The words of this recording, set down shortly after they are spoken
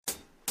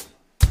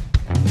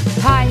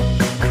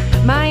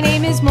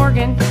is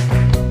Morgan,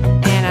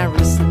 and I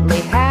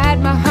recently had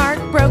my heart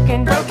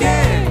broken.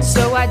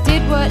 So I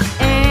did what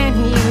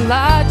any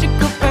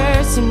logical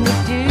person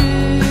would do.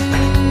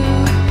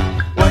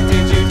 What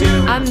did you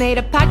do? I made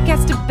a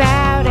podcast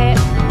about it.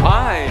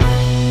 Why?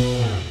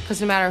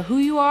 Because no matter who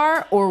you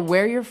are or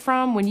where you're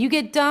from, when you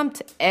get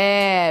dumped,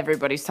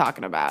 everybody's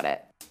talking about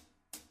it.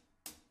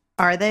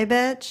 Are they,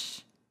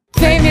 bitch?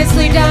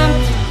 Famously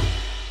dumped.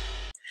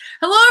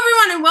 Hello,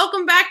 everyone, and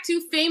welcome back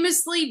to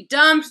Famously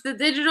Dumped, the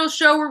digital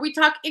show where we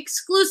talk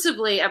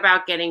exclusively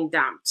about getting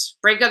dumped.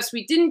 Breakups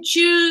we didn't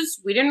choose,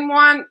 we didn't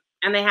want,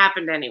 and they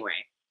happened anyway.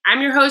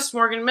 I'm your host,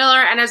 Morgan Miller,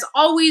 and as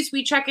always,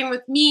 we check in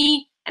with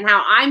me and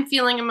how I'm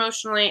feeling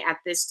emotionally at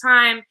this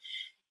time.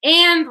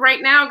 And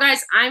right now,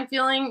 guys, I'm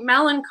feeling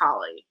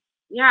melancholy.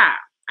 Yeah,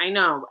 I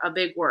know, a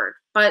big word,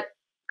 but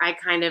I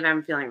kind of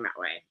am feeling that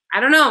way. I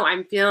don't know,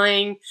 I'm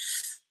feeling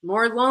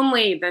more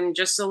lonely than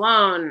just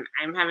alone.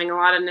 I'm having a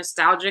lot of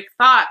nostalgic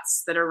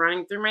thoughts that are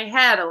running through my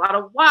head, a lot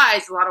of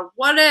whys, a lot of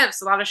what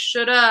ifs, a lot of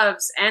should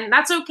haves, and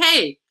that's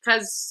okay,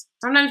 because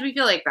sometimes we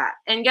feel like that.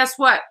 And guess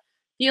what?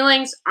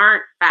 Feelings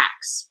aren't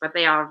facts, but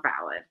they are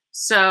valid.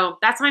 So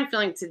that's how I'm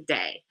feeling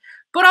today.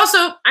 But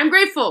also, I'm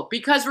grateful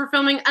because we're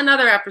filming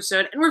another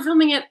episode, and we're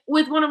filming it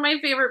with one of my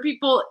favorite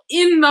people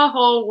in the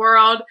whole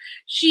world.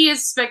 She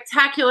is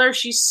spectacular.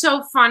 She's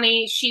so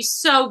funny. She's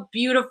so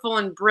beautiful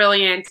and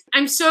brilliant.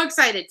 I'm so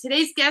excited.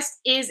 Today's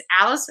guest is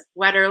Alice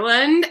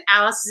Wetterlund.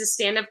 Alice is a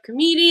stand-up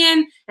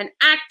comedian, an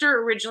actor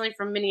originally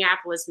from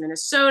Minneapolis,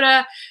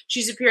 Minnesota.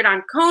 She's appeared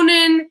on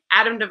Conan,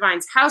 Adam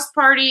Devine's House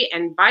Party,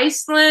 and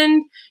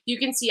Viceland. You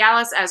can see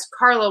Alice as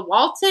Carla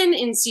Walton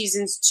in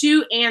seasons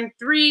 2 and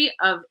 3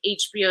 of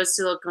HBO's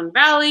Silicon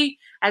Valley,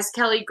 as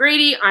Kelly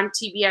Grady on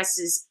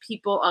TBS's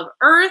People of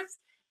Earth,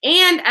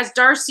 and as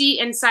Darcy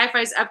in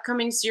Sci-Fi's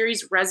upcoming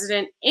series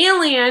Resident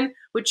Alien,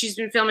 which she's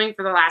been filming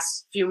for the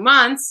last few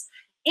months.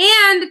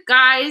 And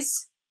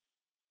guys,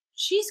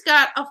 she's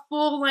got a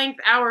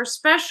full-length hour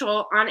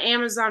special on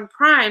Amazon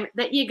Prime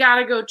that you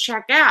gotta go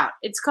check out.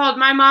 It's called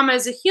My Mama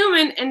is a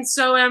Human and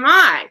So Am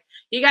I.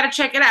 You gotta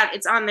check it out.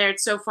 It's on there.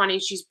 It's so funny.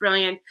 She's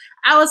brilliant.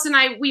 Alice and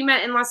I, we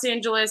met in Los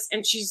Angeles,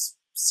 and she's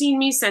seen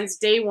me since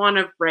day one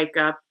of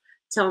breakup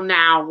till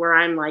now, where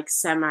I'm like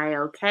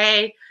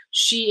semi-okay.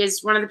 She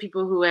is one of the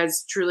people who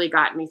has truly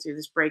gotten me through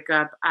this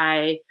breakup.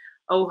 I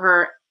owe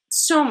her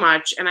so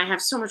much, and I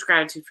have so much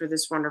gratitude for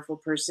this wonderful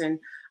person.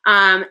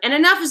 And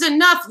enough is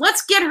enough.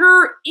 Let's get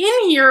her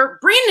in here.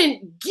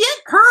 Brandon, get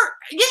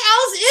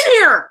Alice in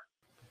here.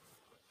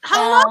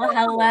 Hello. Oh,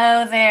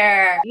 hello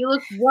there. You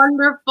look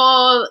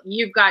wonderful.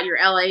 You've got your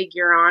LA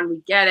gear on.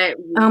 We get it.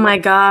 Oh my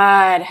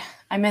God.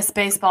 I miss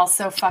baseball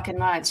so fucking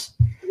much.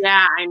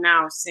 Yeah, I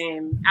know.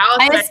 Same. Alice,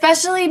 I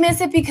especially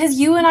miss it because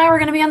you and I were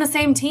going to be on the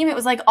same team. It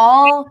was like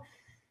all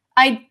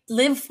I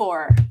live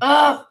for.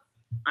 Ugh.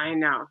 I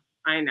know.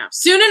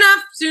 Soon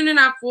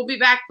enough, we'll be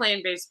back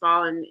playing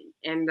baseball, and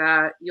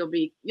you'll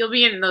be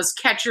in those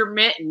catcher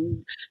mitt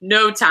in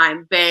no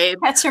time, babe.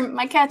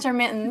 My catcher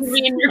mittens.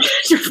 Be in your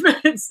catcher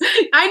mittens.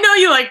 I know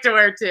you like to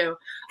wear too.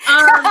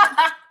 All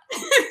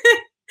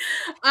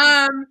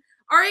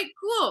right,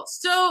 cool.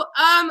 So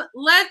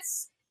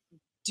let's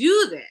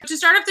do this. To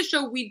start off the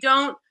show, we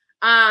don't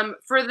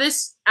for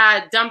this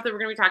dump that we're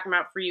going to be talking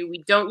about for you,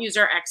 we don't use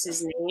our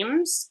exes'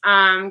 names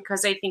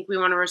because I think we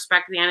want to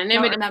respect the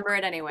anonymity. Don't remember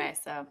it anyway,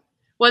 so.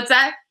 What's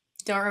that?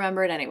 Don't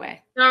remember it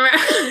anyway.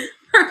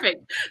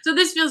 Perfect. So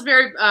this feels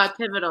very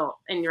pivotal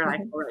in your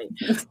life already.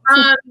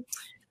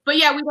 But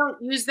yeah, we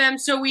don't use them.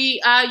 So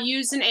we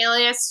use an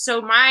alias.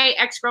 So my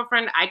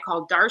ex-girlfriend, I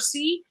call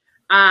Darcy.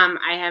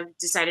 I have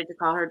decided to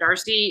call her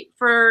Darcy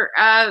for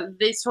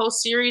this whole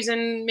series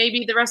and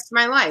maybe the rest of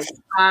my life.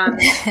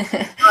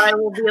 I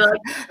will be like,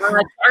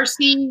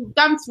 Darcy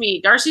dumped me.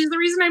 Darcy's the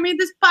reason I made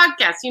this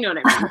podcast. You know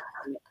what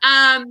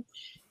I mean?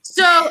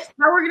 So how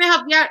we're going to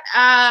help you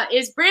out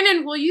is,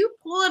 Brandon, will you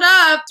pull it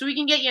up so we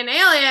can get you an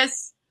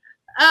alias?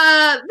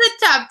 The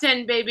top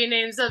 10 baby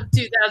names of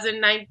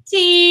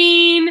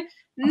 2019.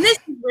 And this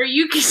is where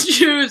you can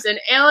choose an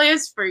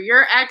alias for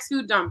your ex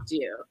who dumped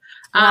you.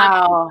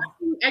 Wow.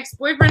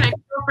 Ex-boyfriend,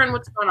 ex-girlfriend,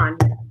 what's going on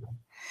here?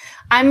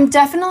 I'm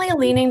definitely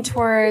leaning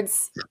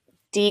towards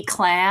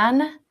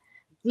D-Clan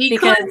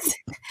because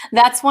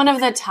that's one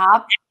of the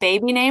top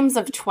baby names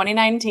of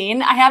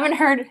 2019. I haven't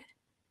heard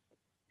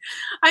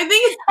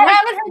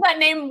that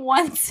name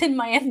once in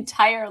my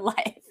entire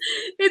life.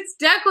 It's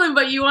Declan,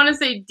 but you want to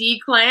say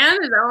D-Clan?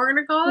 Is that what we're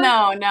going to call it?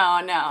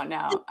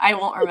 No. I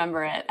won't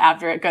remember it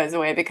after it goes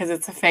away because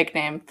it's a fake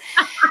name.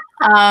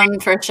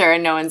 For sure.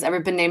 No one's ever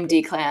been named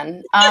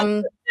D-Clan.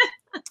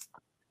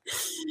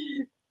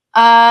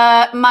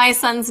 My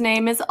son's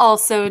name is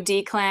also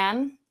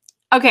D-Clan.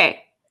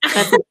 Okay.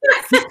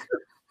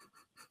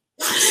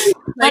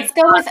 Let's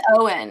go with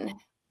Owen.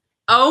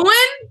 Owen?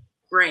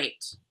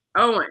 Great.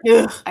 Owen.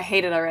 Ugh, I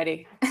hate it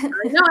already. I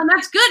know, and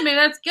that's good, man.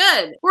 That's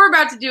good. We're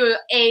about to do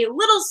a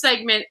little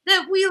segment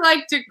that we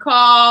like to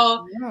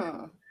call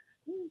Dump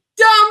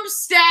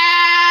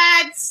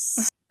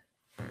Stats.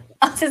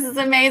 Oh, this is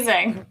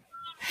amazing.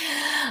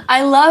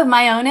 I love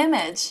my own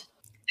image.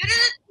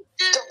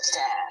 Dump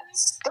Stats.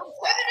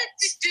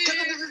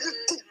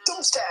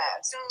 Dump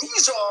stats.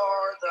 These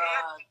are the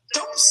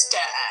dump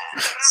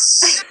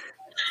stats.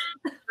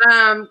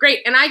 Great,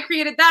 and I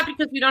created that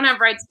because we don't have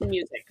rights to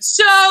music.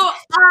 So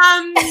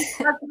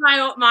that's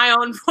my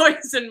own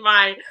voice and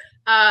my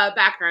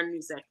background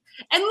music.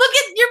 And look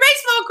at your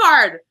baseball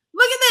card.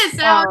 Look at this.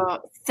 Oh,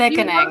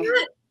 sickening.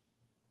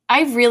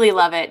 I really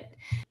love it.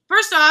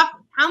 First off,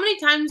 how many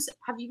times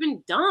have you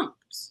been dumped?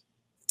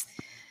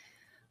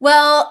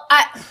 Well,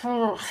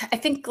 I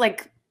think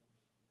like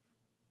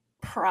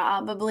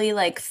probably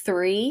like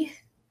 3.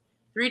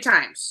 3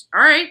 times.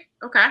 All right.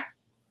 Okay.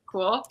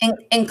 Cool.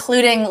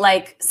 Including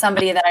like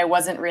somebody that I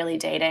wasn't really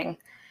dating,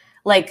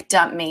 like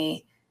dumped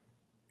me.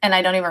 And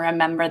I don't even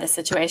remember the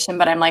situation,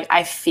 but I'm like,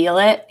 I feel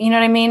it. You know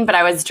what I mean? But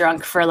I was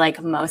drunk for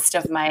like most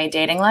of my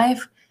dating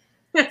life.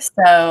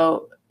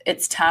 So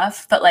it's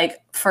tough. But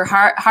like for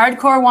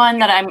hardcore one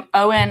that I'm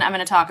going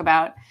to talk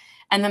about.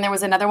 And then there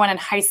was another one in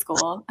high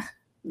school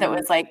that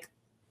was like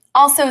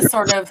also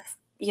sort of,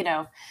 you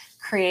know,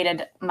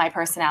 created my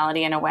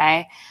personality in a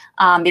way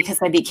because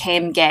I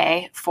became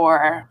gay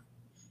for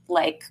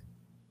like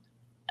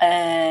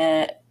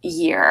a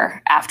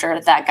year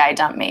after that guy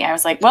dumped me. I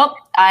was like, well,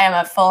 I am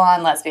a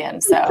full-on lesbian,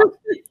 so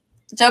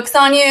joke's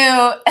on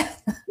you.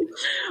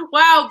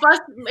 Wow,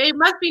 but it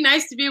must be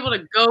nice to be able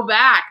to go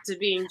back to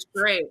being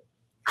straight.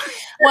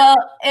 Well,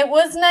 it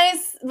was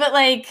nice, but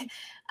like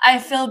I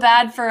feel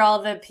bad for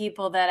all the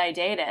people that I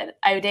dated.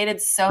 I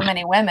dated so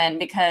many women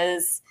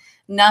because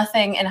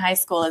nothing in high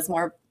school is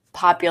more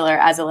popular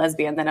as a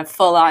lesbian than a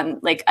full-on,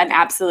 like an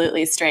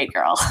absolutely straight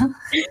girl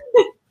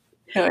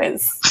who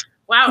is.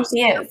 Wow,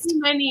 so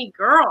many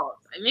girls.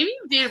 Maybe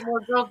you've dated more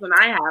girls than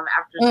I have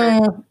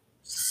after.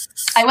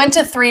 I went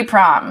to 3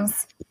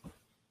 proms.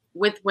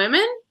 With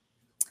women?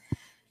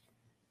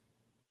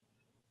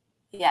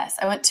 Yes,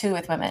 I went 2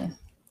 with women.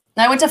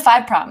 No, I went to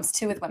 5 proms,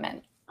 2 with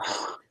women.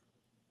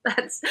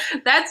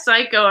 That's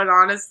psycho, and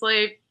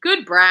honestly,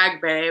 good brag,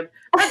 babe.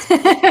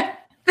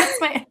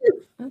 That's my...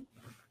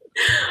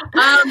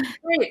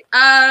 Great.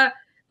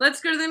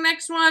 Let's go to the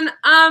next one.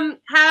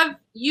 Have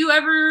you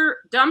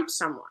ever dumped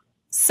someone?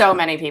 So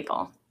many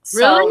people.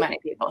 Really? So many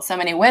people. So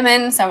many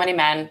women, so many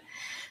men,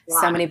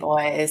 so many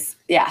boys.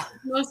 Yeah.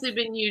 It's mostly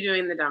been you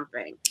doing the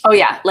dumping. Oh,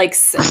 yeah. Like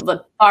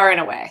far and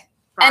away.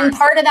 And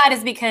part of that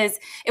is because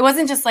it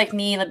wasn't just like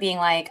me being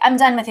like, I'm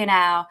done with you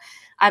now.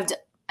 I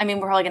mean,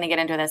 we're probably going to get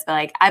into this, but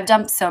like I've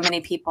dumped so many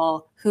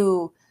people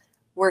who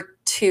were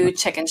too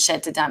chicken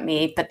shit to dump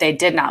me, but they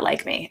did not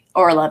like me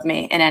or love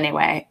me in any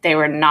way. They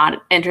were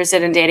not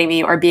interested in dating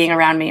me or being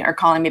around me or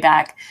calling me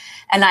back.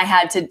 And I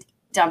had to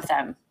dump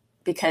them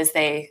because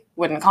they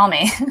wouldn't call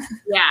me.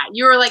 Yeah,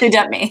 you were like to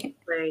dump me.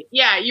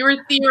 Yeah, you were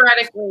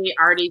theoretically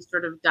already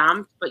sort of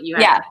dumped, but you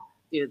had to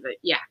do the.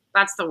 Yeah,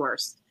 that's the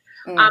worst.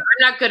 I'm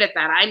not good at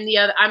that.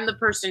 I'm the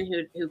person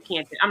who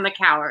can't. I'm the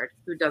coward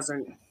who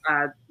doesn't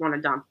want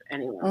to dump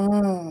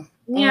anyone.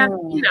 Yeah,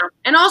 you know.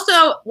 And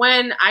also,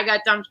 when I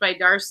got dumped by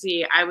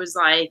Darcy, I was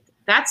like,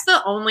 "That's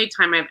the only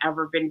time I've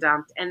ever been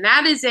dumped," and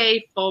that is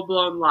a full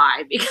blown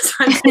lie because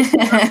I've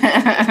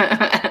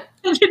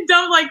been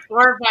dumped like 4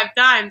 or 5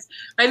 times.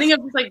 I think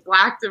I've just like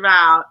blacked them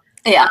out.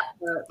 Yeah.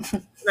 So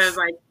I was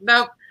like,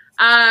 nope.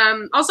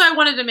 Also, I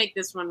wanted to make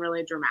this one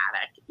really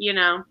dramatic. You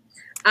know.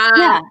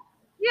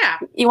 Yeah.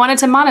 You wanted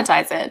to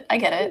monetize it. I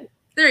get it.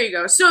 There you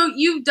go. So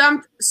you've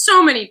dumped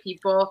so many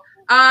people.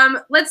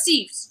 Let's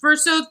see. For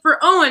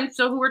Owen,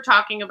 who we're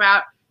talking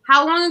about,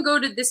 how long ago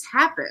did this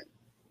happen?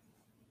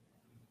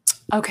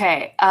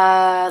 Okay.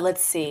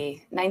 Let's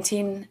see.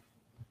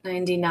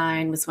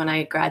 1999 was when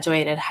I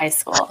graduated high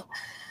school.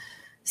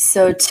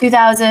 So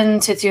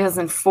 2000 to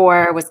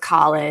 2004 was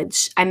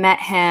college. I met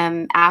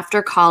him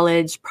after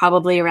college,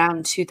 probably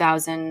around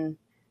 2000,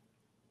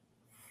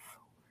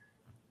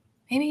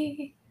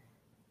 maybe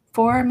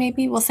 4,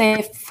 maybe we'll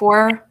say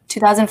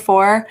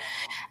 2004.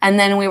 And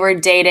then we were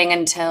dating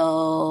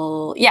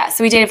until,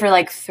 so we dated for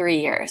like 3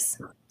 years.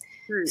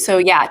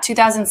 So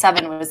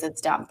 2007 was its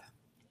dump.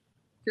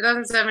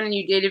 2007, and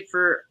you dated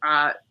for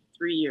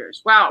 3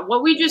 years. Wow.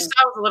 What we just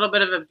saw was a little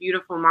bit of a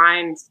beautiful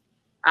mind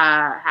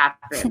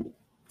happen.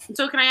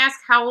 So can I ask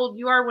how old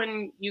you are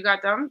when you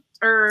got dumped?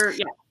 Well,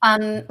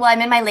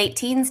 I'm in my late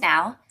teens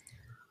now.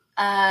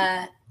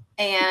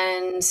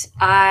 And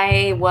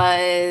I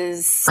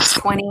was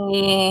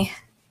 20.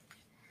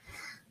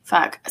 So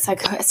I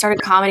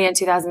started comedy in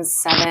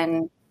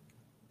 2007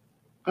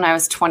 when I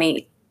was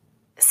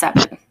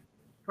 27.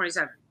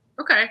 27.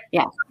 Okay.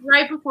 Yeah.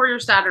 Right before your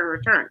Saturn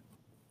return.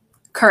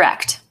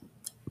 Correct.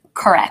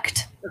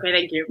 Okay,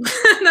 thank you.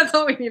 That's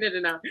all we needed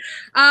to know.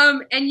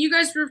 And you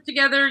guys were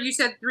together, you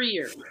said 3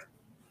 years.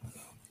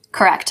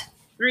 Correct.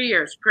 3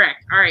 years,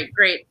 correct. All right,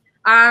 great.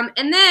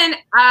 And then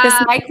this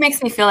mic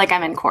makes me feel like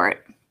I'm in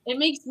court. It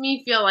makes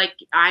me feel like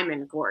I'm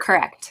in court.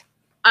 Correct.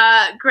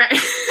 Great.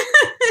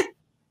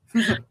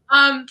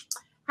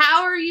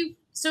 How are you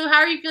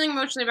feeling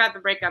emotionally about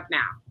the breakup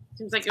now?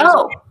 Seems like it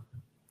was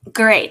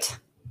great.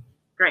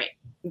 Great.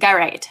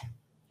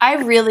 I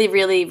really,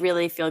 really,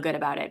 really feel good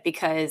about it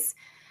because,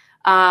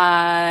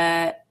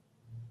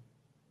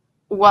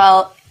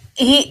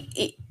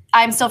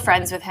 I'm still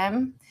friends with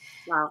him.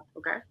 Wow.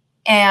 Okay.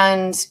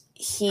 And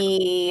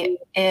he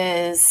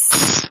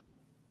is,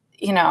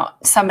 you know,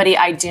 somebody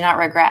I do not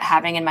regret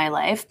having in my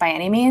life by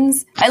any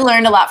means. I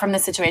learned a lot from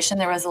this situation.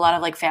 There was a lot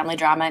of like family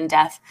drama and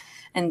death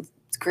and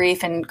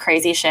grief and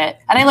crazy shit.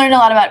 And I learned a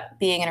lot about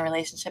being in a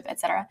relationship,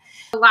 etc.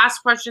 The last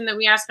question that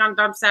we ask on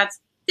Dump Stats,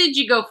 did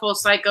you go full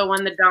psycho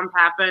when the dump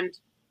happened?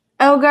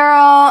 Oh,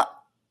 girl,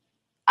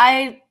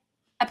 I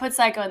put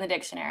psycho in the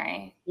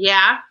dictionary.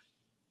 Yeah.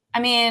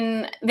 I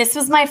mean, this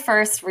was my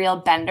first real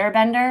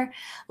bender.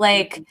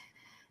 Like,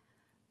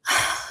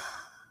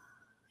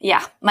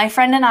 yeah, my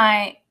friend and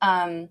I,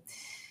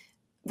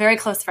 very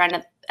close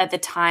friend at the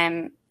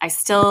time, I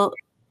still,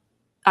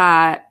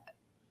 like,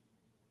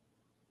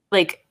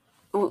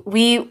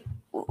 we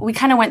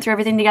kind of went through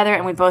everything together,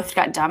 and we both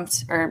got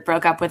dumped or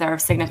broke up with our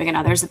significant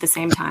others at the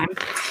same time.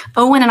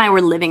 Owen and I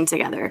were living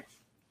together.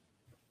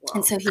 Wow.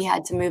 And so he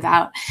had to move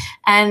out.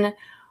 And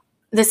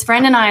this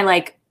friend and I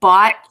like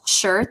bought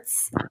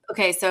shirts.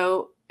 Okay,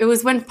 so it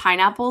was when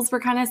pineapples were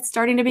kind of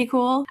starting to be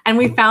cool. And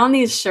we found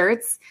these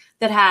shirts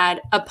that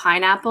had a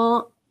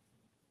pineapple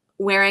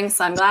wearing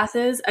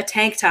sunglasses, a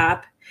tank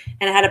top,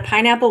 and it had a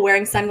pineapple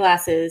wearing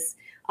sunglasses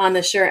on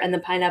the shirt. And the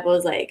pineapple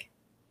was like,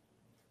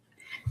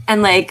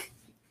 and like,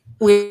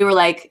 we were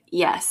like,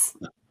 yes.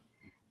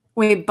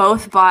 We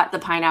both bought the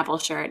pineapple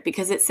shirt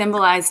because it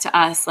symbolized to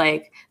us,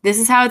 like, this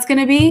is how it's going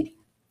to be.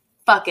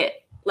 Fuck it.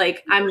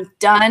 Like, I'm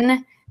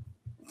done.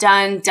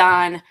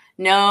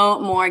 No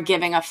more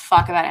giving a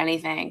fuck about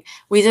anything.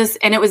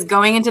 And it was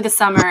going into the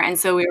summer. And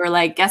so we were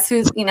like, guess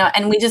who's, you know,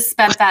 and we just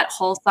spent that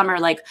whole summer,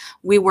 like,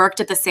 we worked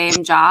at the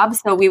same job.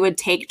 So we would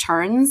take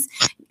turns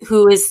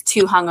who is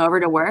too hungover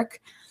to work.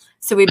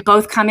 So we'd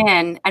both come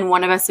in and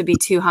one of us would be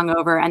too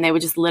hungover and they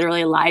would just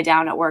literally lie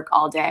down at work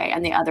all day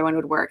and the other one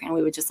would work and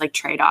we would just like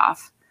trade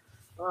off.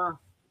 Oh.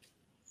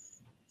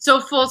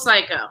 So full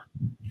psycho.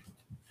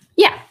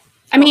 Yeah.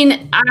 I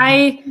mean,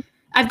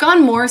 I've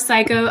gone more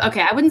psycho.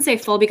 Okay, I wouldn't say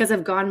full because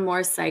I've gone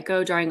more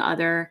psycho during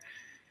other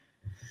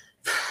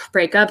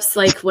breakups,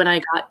 like when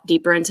I got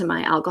deeper into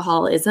my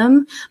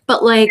alcoholism.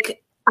 But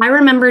like, I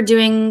remember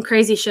doing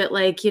crazy shit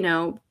like, you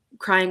know,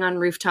 crying on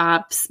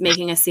rooftops,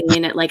 making a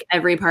scene at like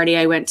every party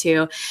I went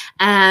to.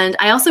 And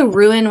I also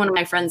ruined one of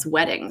my friend's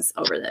weddings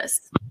over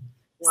this.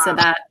 Wow. So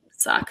that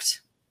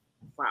sucked.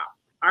 Wow.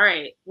 All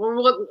right.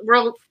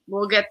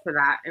 We'll get to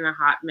that in a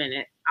hot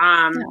minute.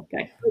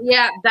 Okay.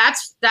 Yeah,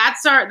 that's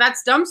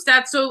dump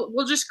stats. So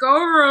we'll just go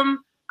over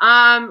them.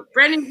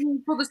 Brandon, can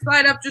you pull the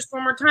slide up just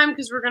one more time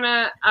because we're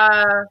gonna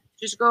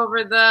just go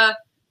over the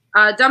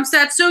dump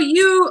stats. So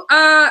you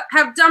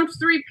have dumped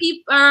 3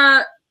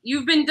 people.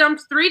 You've been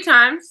dumped 3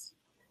 times.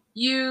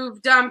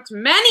 You've dumped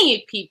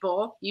many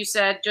people. You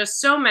said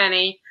just so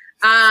many.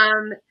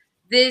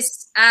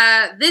 This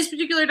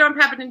particular dump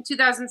happened in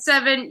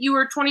 2007. You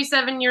were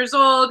 27 years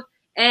old,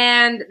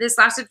 and this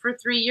lasted for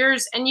 3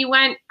 years. And you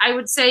went, I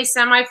would say,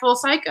 semi-full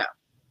psycho.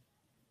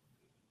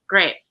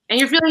 Great, and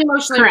you're feeling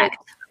emotionally correct.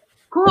 Ready.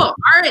 Cool. All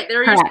right,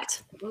 there you go.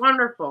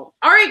 Wonderful.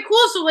 All right,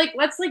 cool. So like,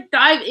 let's like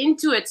dive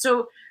into it.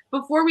 So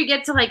before we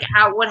get to like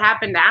what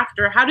happened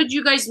after, how did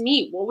you guys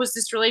meet? What was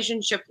this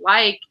relationship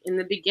like in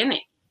the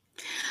beginning?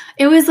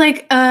 It was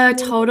like a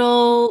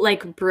total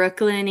like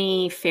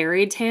Brooklyn-y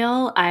fairy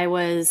tale. I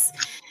was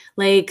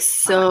like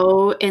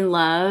so in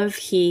love.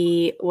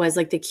 He was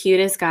like the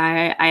cutest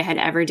guy I had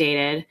ever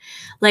dated.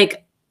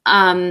 Like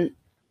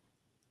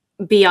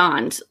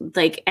beyond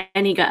like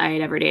any guy I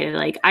had ever dated.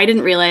 Like I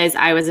didn't realize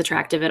I was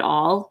attractive at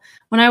all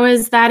when I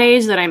was that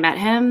age that I met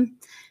him.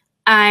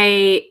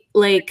 I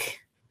like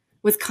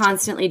was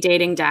constantly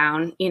dating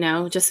down, you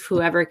know, just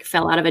whoever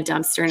fell out of a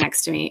dumpster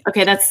next to me.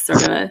 Okay, that's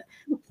sort of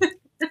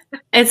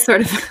it's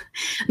sort of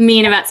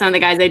mean about some of the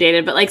guys I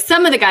dated, but like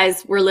some of the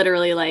guys were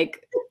literally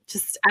like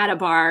just at a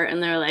bar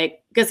and they're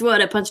like, guess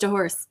what? I punched a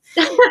horse.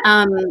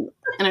 And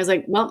I was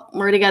like, well,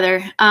 we're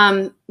together.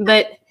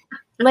 But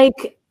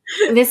like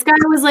this guy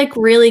was like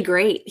really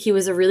great. He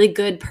was a really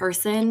good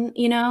person.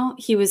 You know,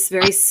 he was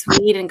very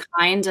sweet and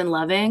kind and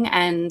loving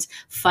and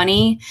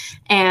funny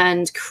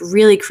and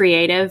really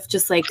creative,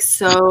 just like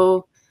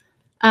so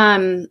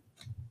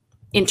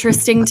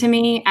interesting to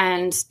me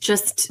and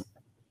just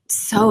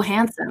so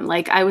handsome.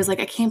 Like I was like,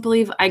 I can't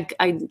believe I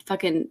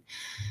can't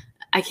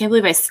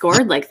believe I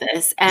scored like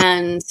this.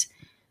 And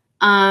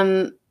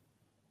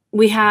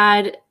we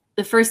had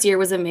the first year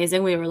was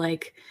amazing. We were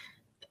like,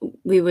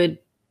 we would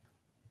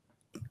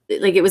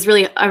like, it was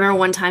really, I remember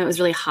one time it was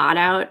really hot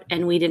out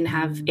and we didn't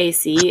have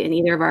AC in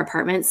either of our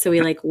apartments. So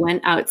we like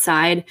went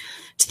outside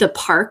to the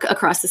park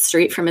across the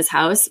street from his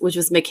house, which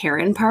was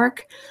McCarran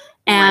Park.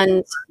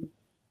 And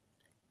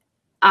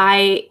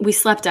we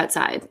slept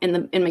outside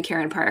in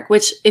McCarran Park,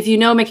 which if you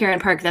know McCarran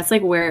Park, that's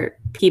like where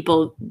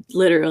people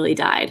literally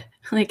died.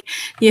 Like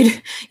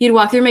you'd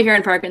walk through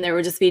McCarran Park and there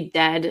would just be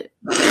dead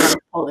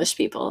Polish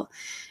people.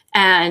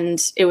 And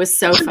it was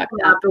so fucked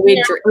up. But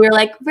we were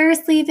like, we're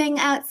sleeping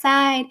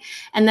outside.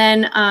 And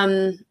then,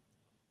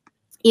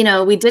 you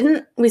know, we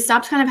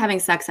stopped kind of having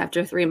sex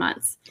after 3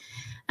 months.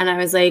 And I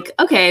was like,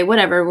 okay,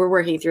 whatever, we're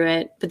working through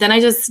it. But then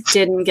I just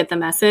didn't get the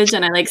message,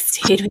 and I like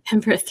stayed with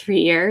him for 3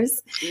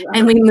 years. Yeah.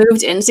 And we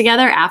moved in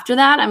together after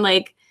that. I'm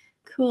like,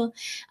 cool.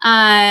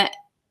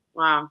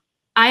 Wow.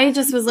 I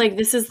just was like,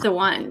 this is the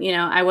one. You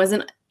know, I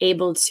wasn't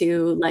able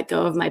to let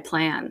go of my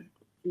plan,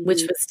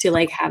 which was to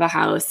like have a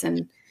house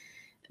and,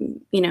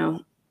 you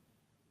know,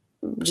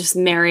 just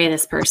marry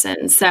this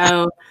person.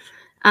 So,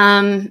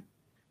 but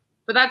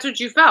that's what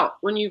you felt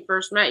when you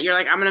first met. You're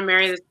like, I'm going to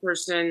marry this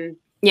person.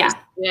 Yeah.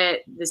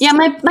 This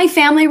My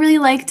family really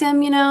liked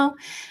him, you know,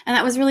 and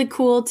that was really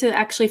cool to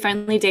actually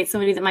finally date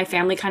somebody that my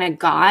family kind of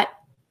got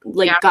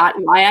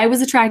why I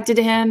was attracted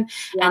to him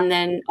and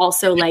then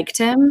also liked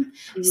him.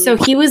 So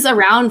he was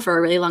around for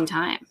a really long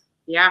time.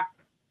 Yeah.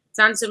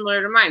 Sounds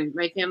similar to mine.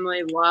 My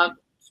family loved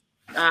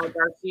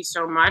Darcy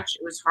so much.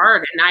 It was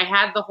hard. And I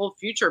had the whole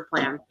future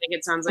plan. Like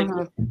it sounds like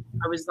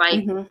I was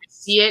like, I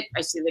see it.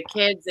 I see the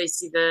kids. I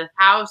see the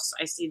house.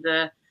 I see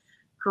the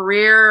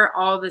career,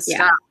 all this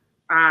stuff.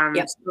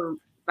 So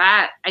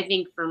that I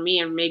think for me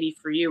and maybe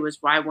for you was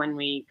why when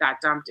we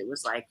got dumped, it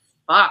was like,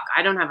 fuck,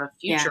 I don't have a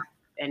future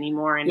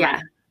anymore. And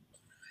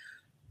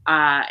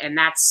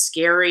that's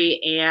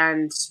scary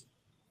and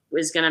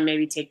was going to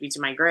maybe take me to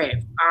my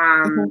grave.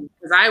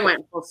 Because I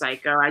went full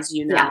psycho, as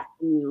you know,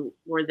 you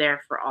were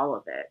there for all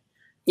of it.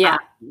 Yeah,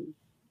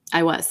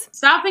 I was.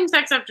 Stopping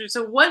sex after.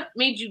 So what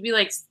made you be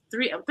like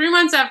 3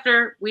 months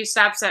after we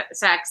stopped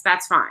sex,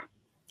 that's fine?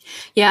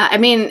 Yeah, I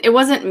mean, it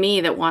wasn't me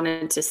that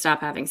wanted to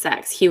stop having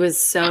sex. He was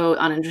so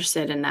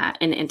uninterested in that,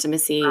 in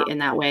intimacy in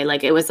that way.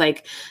 Like it was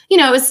like, you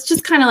know, it was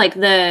just kind of like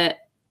the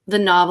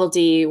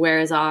novelty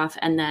wears off,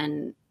 and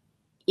then,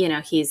 you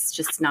know, he's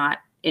just not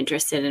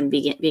interested in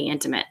being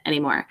intimate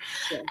anymore.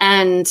 Yeah.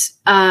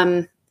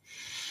 And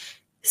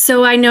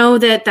so I know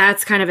that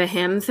that's kind of a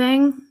him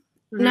thing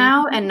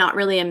now, and not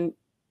really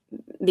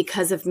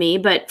because of me,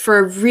 but for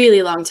a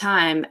really long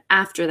time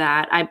after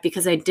that,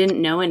 because I didn't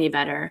know any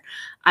better,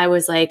 I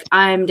was like,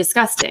 I'm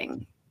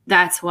disgusting.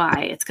 That's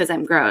why. It's because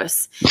I'm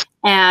gross.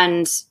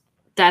 And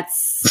that's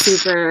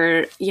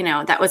super, you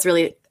know, that was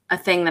really a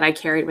thing that I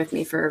carried with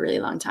me for a really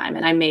long time.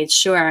 And I made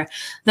sure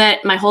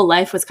that my whole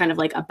life was kind of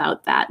like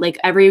about that. Like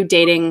every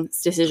dating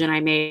decision I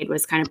made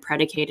was kind of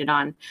predicated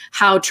on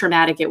how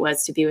traumatic it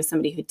was to be with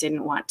somebody who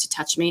didn't want to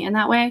touch me in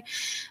that way.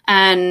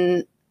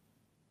 And,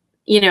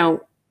 you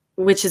know,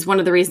 which is one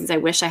of the reasons I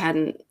wish I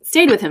hadn't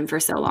stayed with him for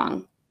so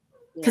long.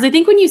 Because I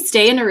think when you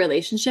stay in a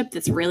relationship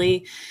that's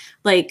really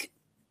like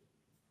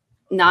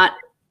not,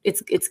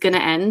 it's going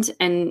to end,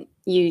 and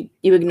you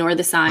ignore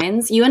the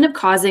signs, you end up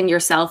causing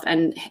yourself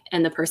and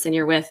the person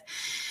you're with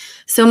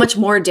so much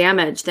more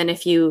damage than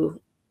if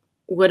you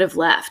would have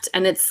left.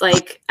 And it's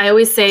like, I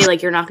always say,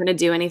 like, you're not going to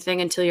do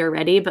anything until you're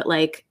ready. But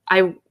like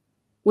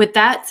with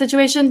that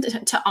situation,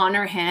 to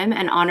honor him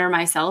and honor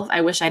myself,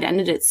 I wish I'd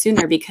ended it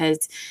sooner,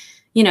 because,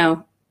 you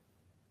know,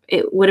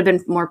 it would have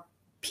been more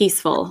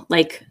peaceful,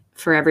 like,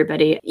 for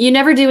everybody. You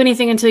never do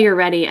anything until you're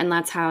ready. And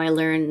that's how I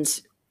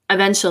learned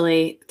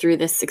eventually through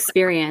this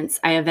experience.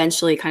 I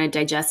eventually kind of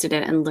digested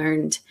it and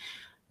learned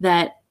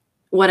that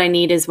what I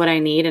need is what I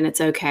need, and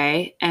it's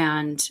okay.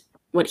 And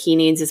what he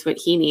needs is what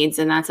he needs,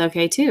 and that's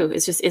okay too.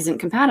 It just isn't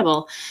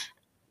compatible.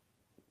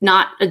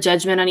 Not a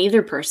judgment on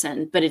either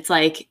person, but it's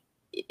like,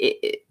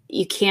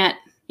 you can't,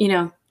 you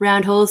know,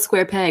 round holes,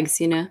 square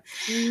pegs, you know.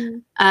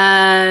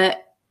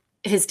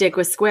 His dick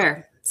was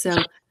square. So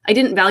I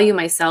didn't value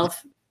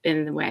myself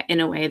in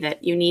a way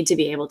that you need to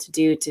be able to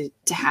do to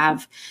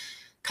have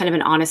kind of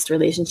an honest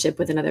relationship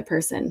with another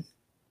person.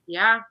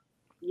 Yeah.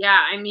 Yeah.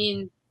 I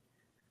mean,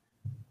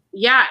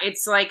 yeah,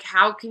 it's like,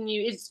 how can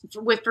you,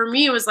 for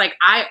me, it was like,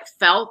 I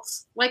felt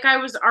like I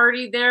was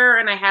already there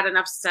and I had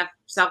enough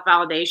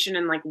self-validation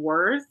and like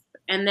worth.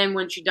 And then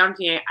when she dumped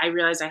me, I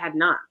realized I had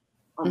none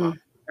almost.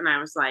 And I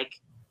was like,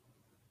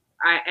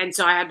 and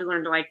so I had to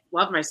learn to like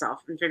love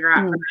myself and figure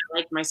out that I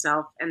like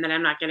myself, and that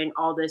I'm not getting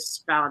all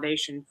this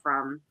validation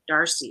from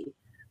Darcy.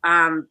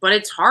 But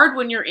it's hard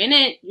when you're in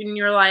it and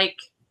you're like,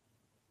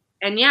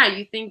 and yeah,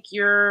 you think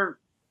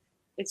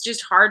it's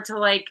just hard to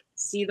like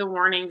see the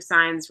warning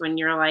signs when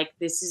you're like,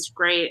 this is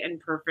great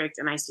and perfect,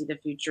 and I see the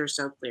future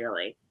so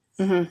clearly.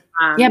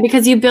 Yeah,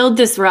 because you build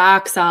this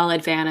rock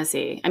solid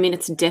fantasy. I mean,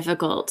 it's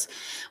difficult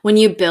when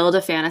you build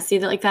a fantasy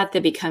like that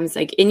becomes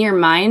like, in your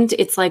mind,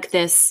 it's like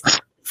this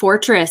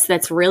fortress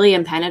that's really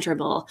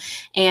impenetrable.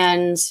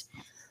 And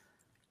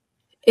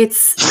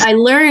I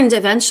learned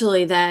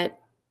eventually that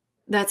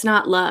that's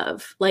not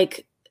love.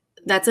 Like,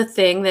 that's a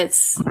thing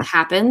that's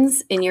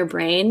happens in your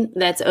brain.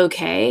 That's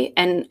okay.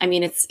 And I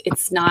mean,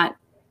 it's not,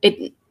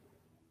 it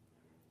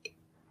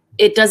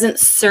doesn't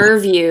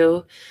serve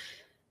you,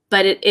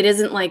 but it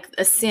isn't like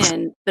a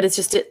sin, but it's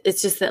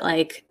just that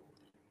like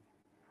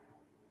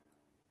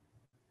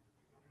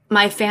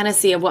my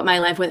fantasy of what my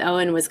life with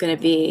Owen was going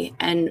to be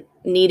and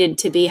needed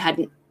to be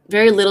had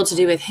very little to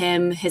do with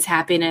him, his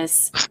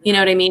happiness, you know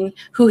what I mean?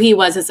 Who he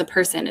was as a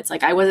person. It's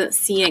like, I wasn't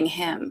seeing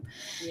him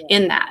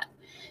in that.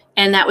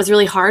 And that was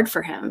really hard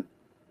for him,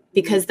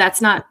 because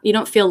you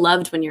don't feel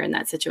loved when you're in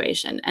that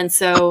situation. And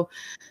so,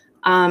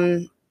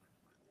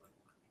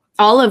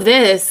 all of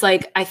this,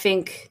 like, I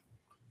think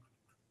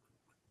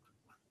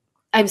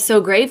I'm so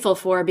grateful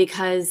for,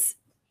 because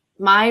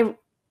I'm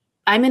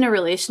in a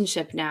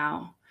relationship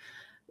now,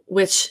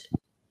 which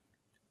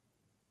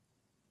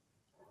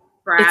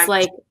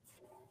Brag.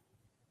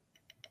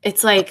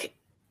 it's like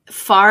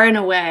far and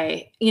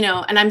away, you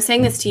know, and I'm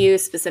saying this to you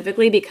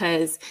specifically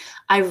because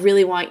I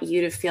really want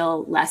you to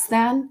feel less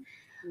than.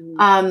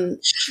 No,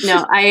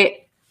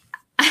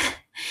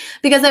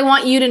 because I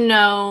want you to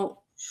know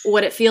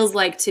what it feels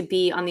like to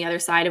be on the other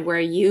side of where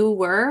you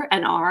were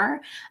and are,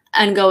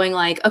 and going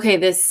like, okay,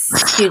 this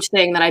huge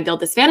thing that I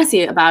built this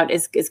fantasy about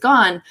is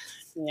gone.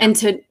 Yeah. And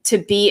to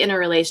be in a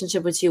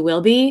relationship, which you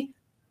will be,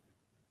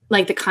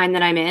 like the kind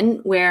that I'm in,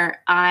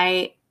 where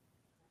I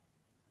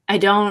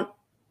don't,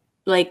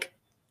 like,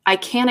 I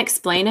can't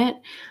explain it,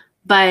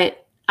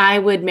 but I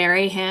would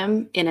marry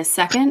him in a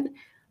second,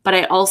 but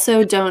I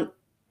also don't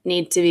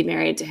need to be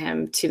married to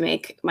him to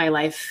make my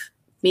life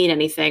mean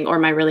anything or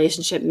my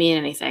relationship mean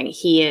anything.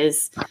 He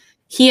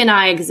and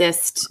I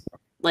exist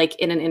like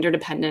in an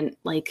interdependent,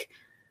 like,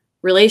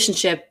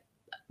 relationship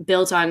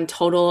built on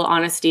total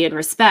honesty and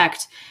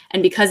respect.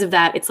 And because of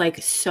that, it's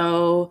like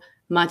so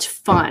much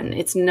fun.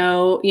 It's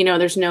no, you know,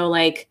 there's no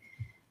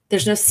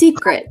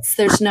secrets.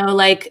 There's no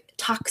like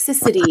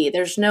toxicity.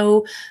 There's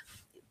no,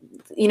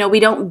 you know, we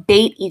don't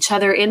bait each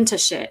other into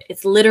shit.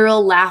 It's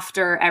literal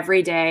laughter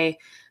every day.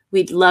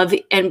 We love,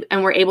 and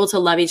we're able to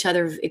love each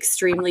other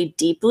extremely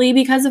deeply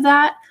because of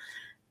that.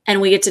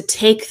 And we get to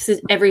take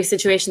every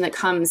situation that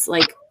comes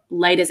like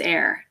light as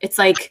air. It's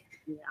like,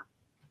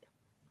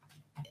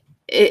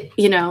 it,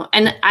 you know,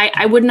 and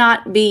I would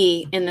not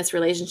be in this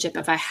relationship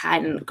if I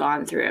hadn't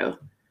gone through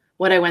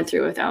what I went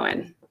through with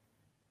Owen.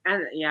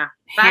 And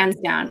Hands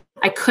down.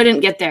 I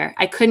couldn't get there.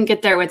 I couldn't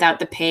get there without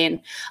the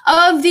pain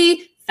of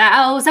the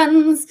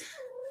thousands,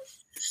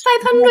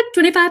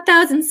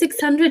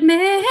 525,600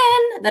 men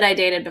that I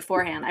dated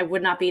beforehand. I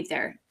would not be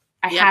there.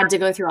 I had to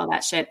go through all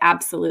that shit.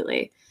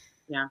 Absolutely.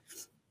 Yeah.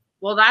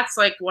 Well, that's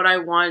like what I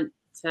want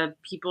to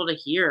people to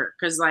hear,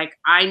 because like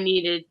I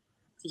needed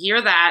to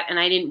hear that and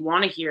I didn't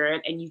want to hear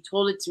it. And you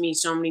told it to me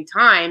so many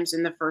times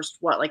in the first,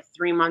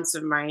 3 months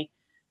of my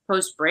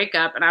post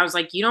breakup. And I was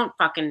like, you don't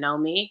fucking know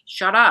me.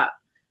 Shut up.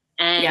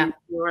 And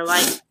you were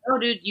like, oh,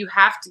 dude, you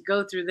have to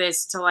go through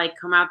this to like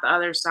come out the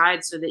other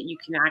side so that you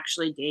can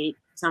actually date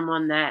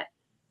someone that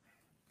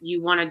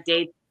you want to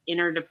date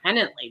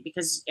interdependently.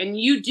 Because, and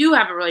you do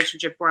have a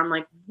relationship where I'm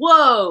like,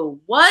 whoa,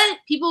 what?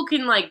 People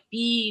can like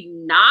be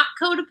not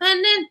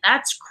codependent?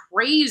 That's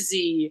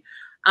crazy.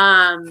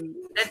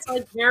 That's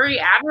like very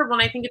admirable.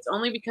 And I think it's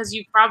only because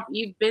you've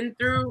been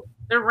through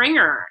the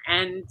ringer.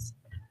 And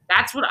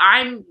that's what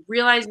I'm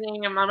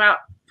realizing. I'm about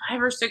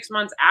 5 or 6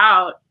 months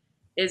out,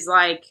 is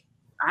like,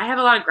 I have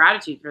a lot of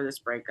gratitude for this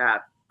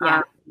breakup.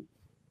 Yeah.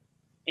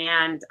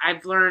 And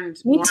I've learned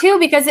Me too,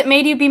 because it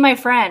made you be my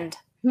friend.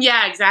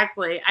 Yeah,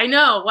 exactly. I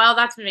know. Well,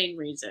 that's the main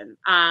reason.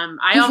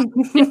 I also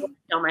didn't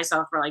kill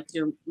myself for like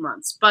 2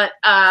 months, but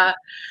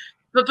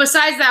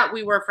besides that,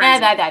 we were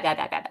friends.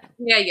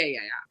 Yeah.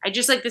 I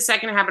just like the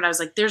second it happened, I was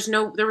like, there was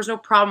no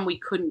problem we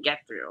couldn't get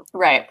through.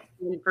 Right.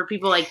 And for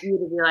people like you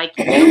to be like,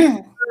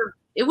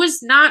 it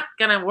was not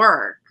gonna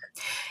work.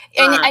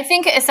 And I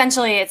think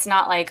essentially it's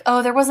not like,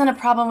 oh, there wasn't a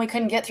problem we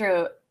couldn't get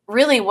through.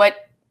 Really what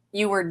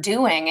you were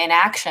doing in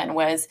action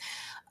was,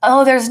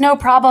 oh, there's no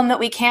problem that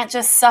we can't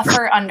just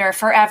suffer under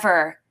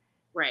forever.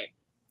 Right.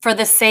 For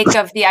the sake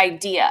of the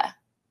idea.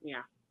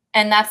 Yeah.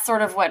 And that's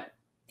sort of what,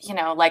 you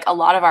know, like a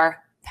lot of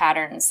our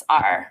patterns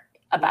are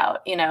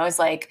about, you know, is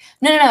like,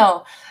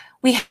 no,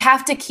 we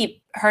have to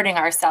keep hurting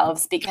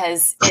ourselves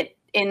because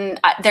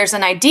there's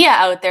an idea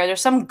out there. There's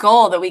some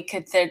goal that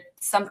there's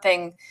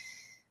something,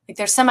 like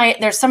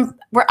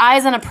we're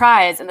eyes on a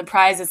prize, and the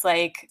prize is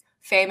like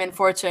fame and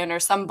fortune or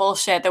some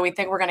bullshit that we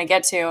think we're going to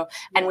get to.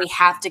 And we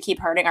have to keep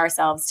hurting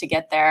ourselves to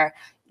get there.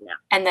 Yeah.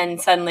 And then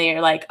suddenly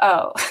you're like,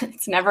 oh,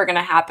 it's never going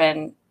to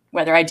happen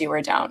whether I do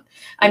or don't.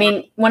 I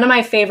mean, one of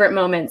my favorite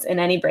moments in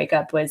any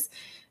breakup was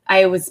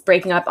I was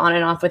breaking up on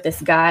and off with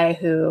this guy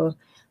who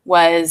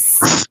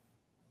was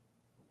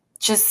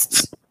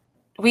just,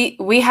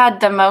 we had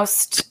the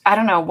most, I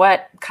don't know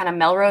what kind of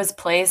Melrose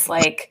Place,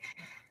 like,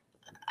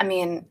 I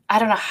mean, I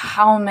don't know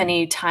how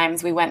many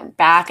times we went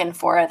back and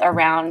forth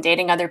around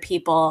dating other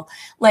people.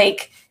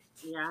 Like,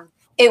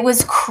 it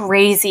was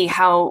crazy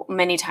how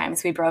many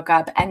times we broke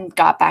up and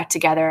got back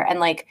together. And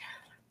like,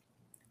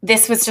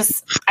 this was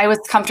just, I was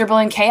comfortable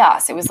in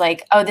chaos. It was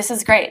like, oh, this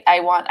is great.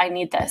 I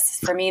need this.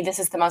 For me, this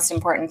is the most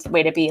important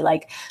way to be.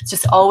 Like,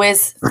 just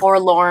always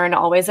forlorn,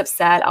 always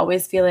upset,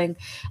 always feeling.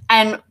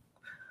 And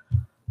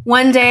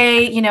one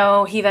day, you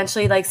know, he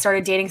eventually like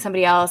started dating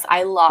somebody else.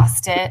 I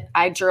lost it.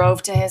 I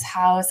drove to his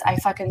house. I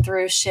fucking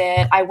threw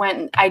shit.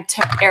 I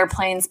took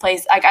airplanes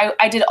place. Like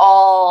I did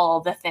all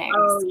the things.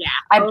 Oh yeah.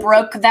 I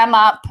broke them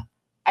up.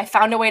 I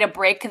found a way to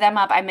break them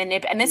up. And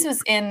this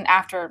was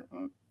after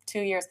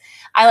 2 years.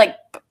 I like,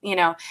 you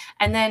know,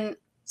 and then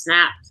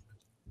snapped.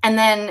 And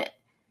then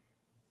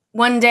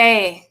one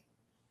day,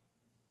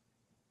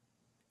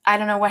 I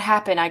don't know what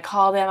happened. I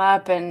called him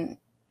up and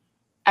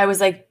I was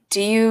like,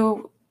 do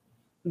you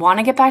want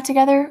to get back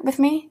together with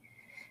me?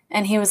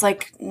 And he was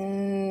like,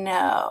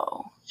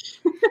 no.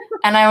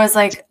 And I was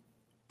like,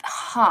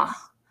 huh.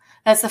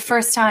 That's the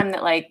first time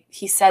that like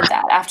he said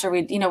that after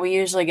we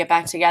usually get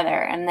back together,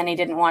 and then he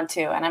didn't want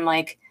to. And I'm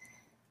like,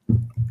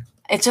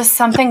 it just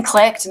something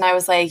clicked. And I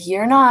was like,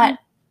 you're not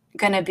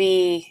going to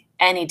be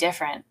any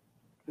different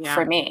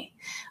for me.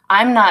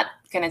 I'm not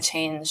going to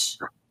change.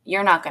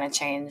 You're not going to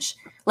change.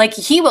 Like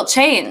he will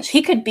change.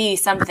 He could be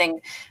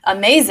something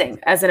amazing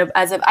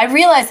I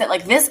realized that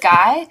like this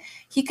guy,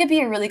 he could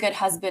be a really good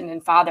husband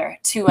and father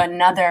to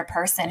another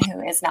person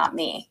who is not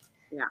me.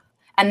 Yeah.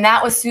 And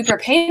that was super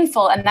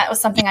painful. And that was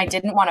something I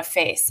didn't want to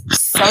face.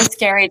 So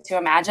scary to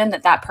imagine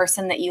that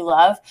person that you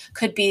love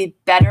could be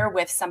better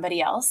with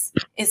somebody else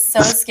is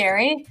so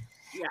scary.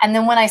 Yeah. And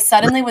then when I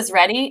suddenly was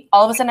ready,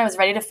 all of a sudden I was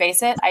ready to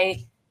face it.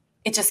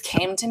 It just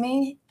came to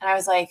me and I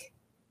was like,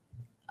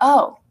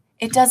 oh,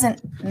 it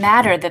doesn't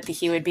matter that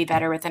he would be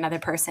better with another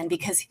person,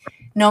 because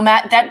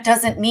that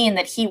doesn't mean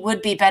that he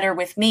would be better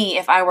with me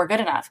if I were good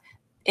enough.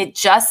 It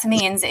just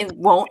means it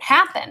won't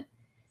happen.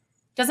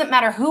 Doesn't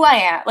matter who I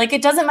am. Like,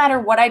 it doesn't matter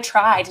what I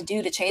try to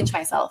do to change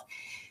myself.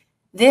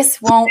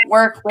 This won't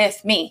work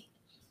with me.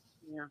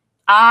 Yeah.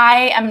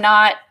 I am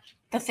not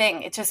the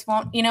thing. It just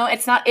won't,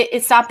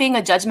 it stopped being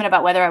a judgment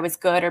about whether I was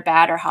good or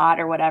bad or hot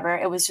or whatever.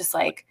 It was just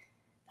like,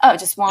 oh, it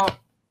just won't.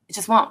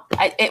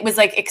 It was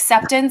like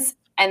acceptance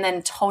and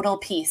then total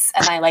peace.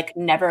 And I like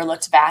never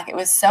looked back. It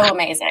was so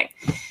amazing.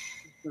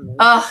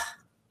 Oh,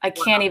 I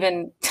can't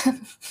even.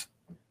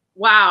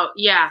 Wow.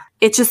 Yeah.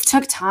 It just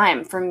took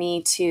time for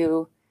me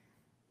to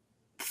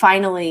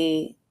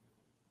finally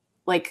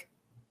like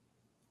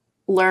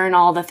learn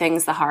all the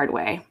things the hard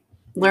way,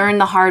 learn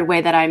the hard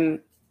way that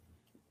I'm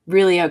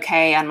really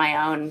okay on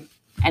my own.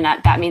 And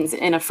that means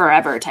in a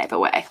forever type of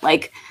way.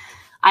 Like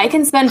I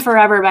can spend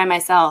forever by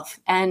myself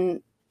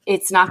and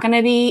it's not going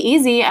to be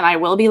easy and I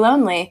will be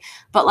lonely,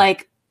 but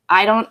like,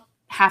 I don't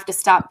have to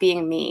stop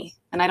being me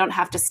and I don't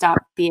have to stop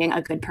being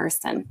a good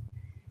person.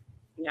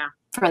 Yeah.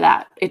 For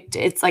that.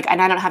 It's like,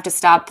 and I don't have to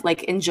stop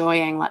like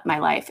enjoying my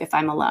life if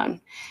I'm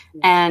alone.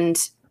 And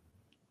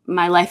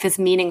my life is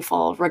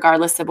meaningful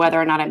regardless of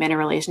whether or not I'm in a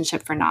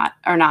relationship or not.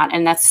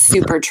 And that's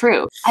super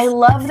true. I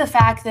love the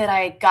fact that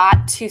I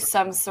got to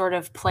some sort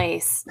of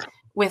place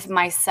with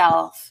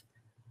myself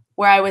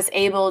where I was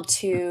able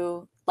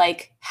to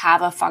like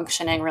have a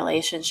functioning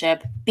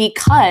relationship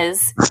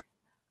because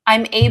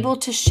I'm able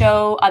to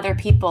show other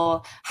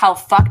people how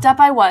fucked up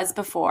I was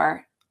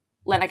before.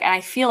 And I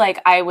feel like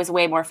I was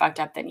way more fucked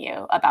up than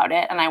you about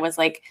it. And I was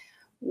like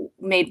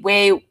made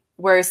way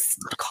worse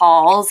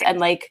calls. And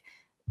like,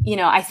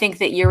 I think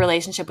that your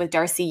relationship with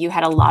Darcy, you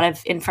had a lot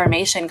of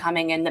information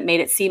coming in that made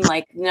it seem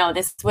like, no,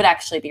 this would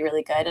actually be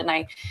really good. And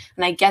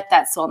I get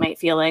that soulmate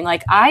feeling.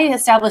 Like I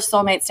established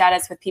soulmate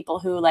status with people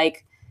who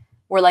like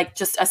were like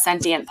just a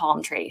sentient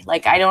palm tree.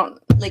 Like I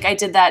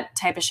did that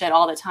type of shit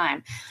all the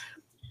time.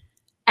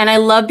 And I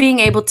love being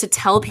able to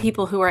tell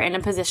people who are in a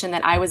position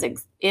that I was in,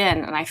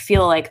 and I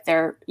feel like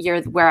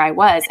you're where I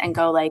was, and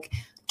go like,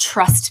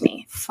 trust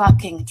me,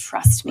 fucking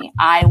trust me.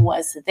 I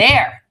was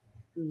there.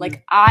 Mm-hmm.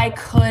 Like I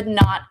could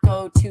not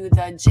go to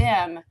the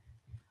gym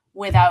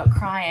without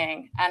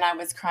crying. And I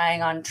was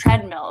crying on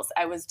treadmills.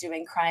 I was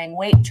doing crying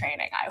weight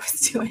training. I was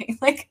doing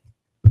like,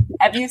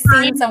 have you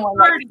seen someone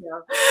like,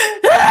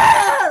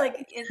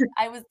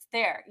 I was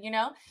there,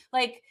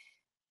 like,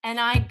 and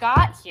I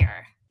got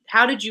here.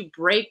 How did you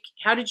break?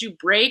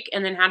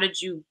 And then how did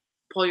you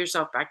pull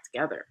yourself back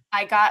together?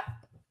 I got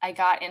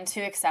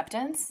into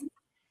acceptance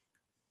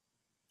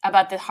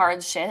about the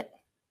hard shit.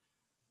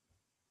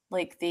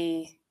 Like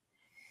he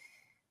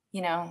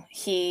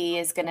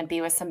is going to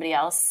be with somebody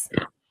else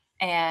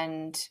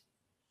and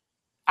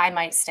I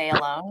might stay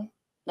alone.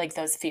 Like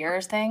those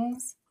fears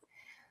things.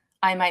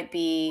 I might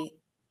be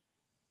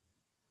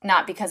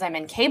not because I'm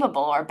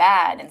incapable or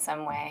bad in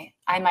some way.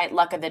 I might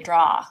luck of the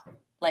draw.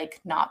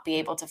 Like not be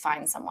able to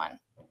find someone,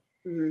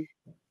 mm-hmm.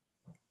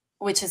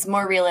 which is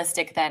more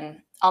realistic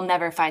than I'll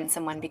never find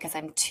someone because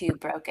I'm too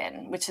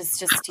broken, which is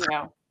just,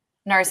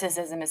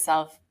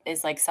 narcissism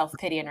is like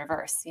self-pity in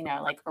reverse,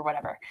 like, or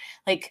whatever.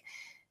 Like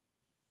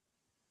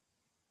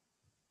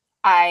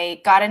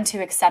I got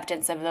into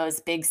acceptance of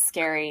those big,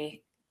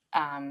 scary,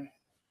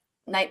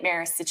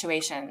 nightmare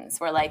situations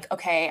where like,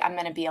 okay, I'm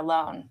going to be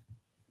alone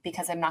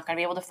because I'm not going to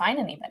be able to find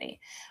anybody,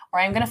 or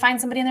I'm going to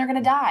find somebody and they're going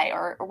to die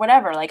or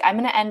whatever. Like I'm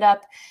going to end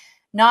up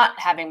not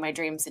having my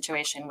dream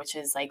situation, which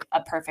is like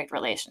a perfect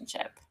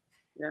relationship.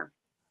 Yeah.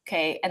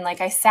 Okay. And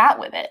like, I sat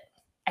with it.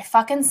 I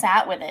fucking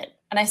sat with it,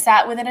 and I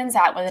sat with it and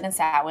sat with it and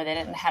sat with it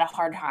and had a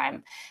hard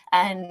time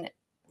and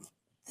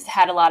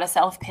had a lot of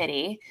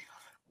self-pity.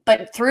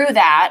 But through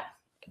that,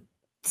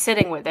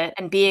 sitting with it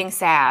and being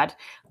sad,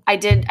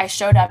 I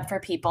showed up for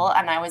people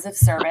and I was of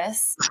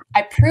service.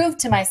 I proved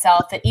to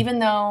myself that even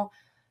though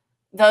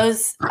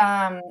those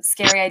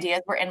scary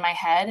ideas were in my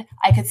head,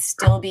 I could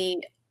still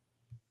be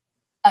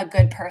a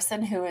good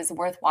person who is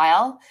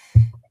worthwhile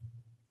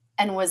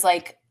and was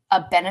like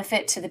a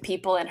benefit to the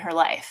people in her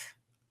life.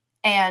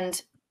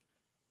 And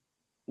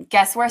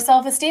guess where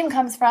self-esteem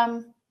comes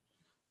from?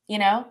 You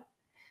know,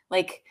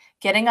 like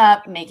getting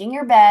up, making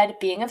your bed,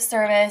 being of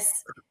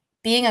service,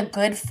 being a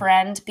good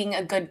friend, being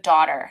a good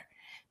daughter,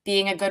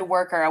 being a good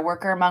worker, a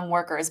worker among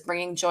workers,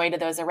 bringing joy to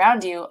those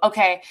around you.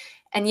 Okay.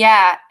 And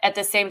yeah, at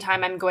the same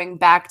time, I'm going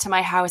back to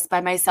my house by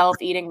myself,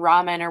 eating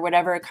ramen or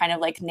whatever kind of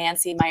like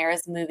Nancy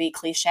Meyers movie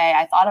cliche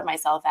I thought of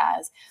myself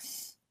as.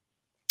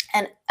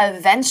 And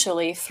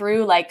eventually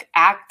through like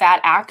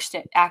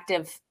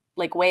active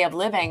like way of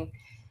living,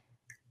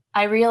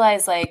 I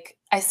realized like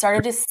I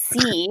started to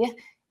see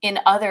in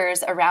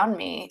others around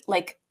me,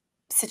 like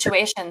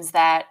situations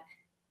that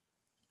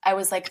I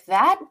was like,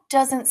 that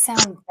doesn't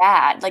sound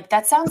bad. Like,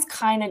 that sounds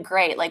kind of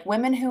great. Like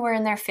women who were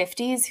in their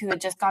 50s who had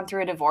just gone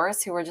through a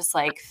divorce, who were just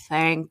like,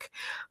 thank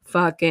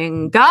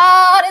fucking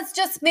God, it's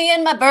just me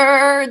and my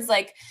birds.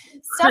 Like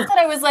stuff that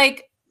I was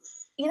like,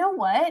 you know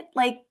what?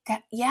 Like,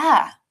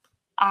 yeah,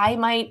 I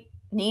might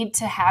need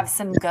to have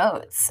some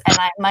goats and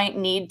I might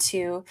need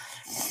to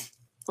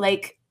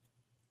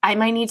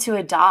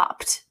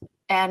adopt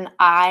and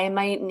I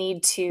might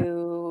need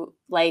to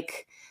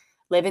like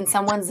live in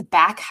someone's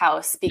back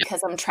house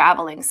because I'm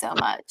traveling so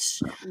much.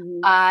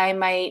 I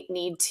might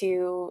need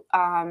to,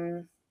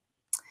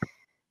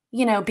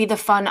 be the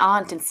fun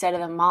aunt instead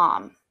of the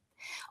mom.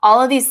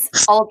 All of these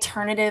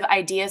alternative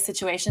idea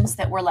situations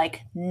that were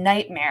like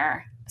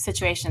nightmare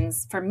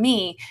situations for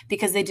me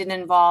because they didn't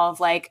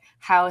involve like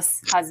house,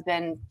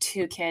 husband,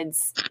 2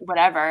 kids,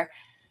 whatever,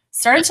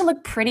 started to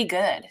look pretty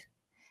good.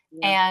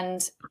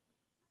 And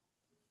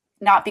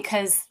not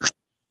because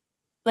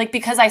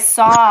I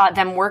saw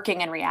them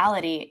working in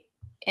reality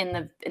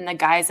in the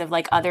guise of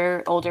like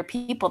other older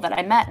people that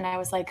I met. And I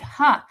was like,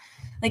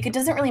 like, it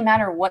doesn't really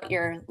matter what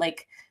your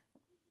like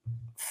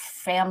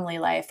family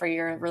life or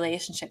your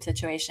relationship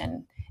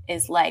situation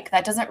is like.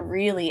 That doesn't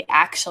really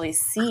actually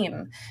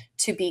seem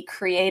to be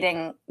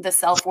creating the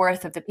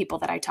self-worth of the people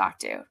that I talk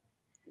to.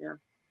 Yeah.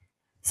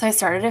 So I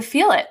started to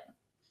feel it.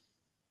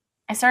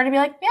 I started to be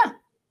like, yeah,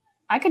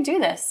 I could do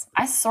this.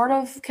 I sort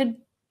of could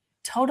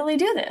totally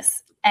do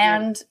this.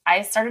 And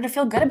I started to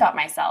feel good about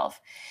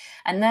myself.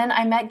 And then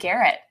I met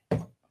Garrett.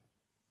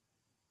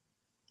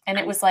 And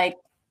it was like,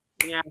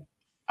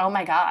 oh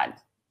my God.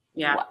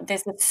 Yeah.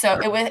 This is so,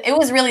 it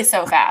was really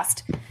so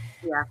fast.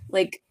 Yeah.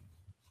 Like,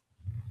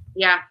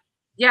 yeah.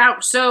 Yeah.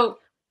 So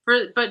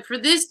for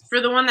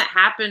the one that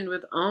happened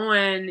with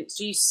Owen,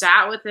 so you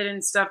sat with it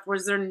and stuff.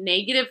 Was there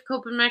negative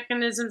coping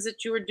mechanisms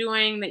that you were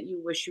doing that you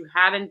wish you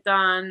hadn't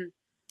done?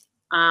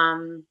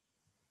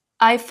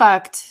 I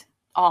fucked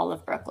all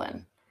of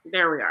Brooklyn.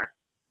 There we are.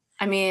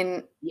 I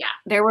mean, yeah,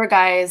 there were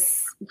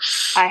guys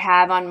I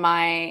have on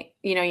my,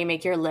 you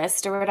make your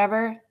list or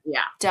whatever.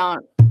 Yeah.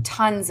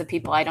 Tons of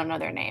people. I don't know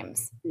their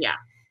names. Yeah.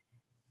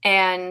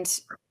 And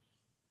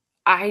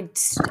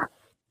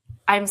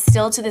I'm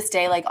still to this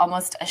day, like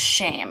almost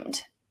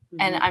ashamed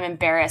and I'm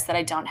embarrassed that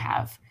I don't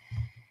have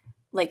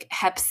like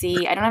Hep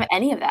C. I don't have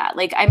any of that.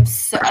 Like I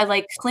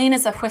like clean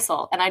as a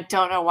whistle and I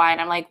don't know why.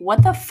 And I'm like,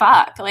 what the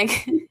fuck?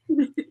 Like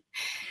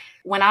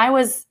when I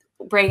was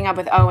breaking up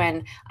with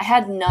Owen, I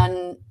had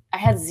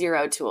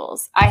 0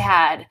 tools. I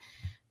had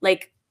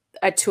like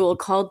a tool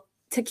called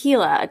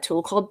tequila, a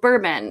tool called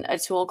bourbon, a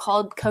tool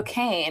called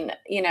cocaine,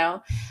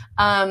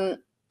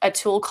 a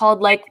tool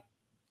called like,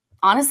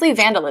 honestly,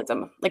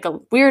 vandalism, like a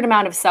weird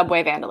amount of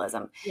subway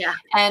vandalism. Yeah.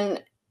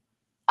 And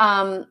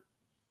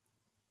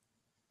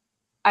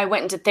I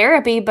went into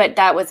therapy, but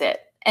that was it.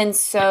 And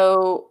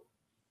so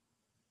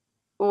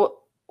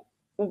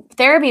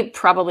therapy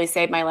probably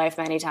saved my life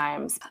many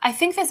times. I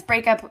think this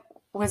breakup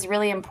was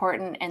really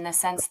important in the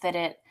sense that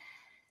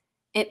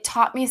it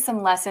taught me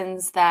some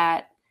lessons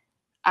that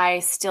I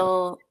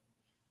still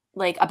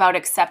like about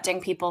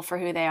accepting people for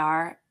who they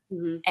are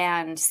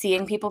and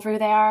seeing people for who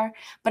they are.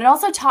 But it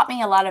also taught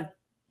me a lot of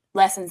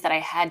lessons that I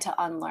had to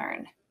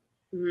unlearn,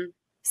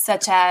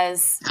 such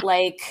as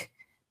like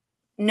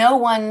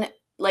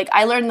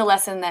I learned the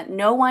lesson that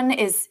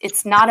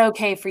it's not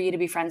okay for you to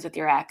be friends with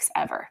your ex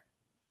ever.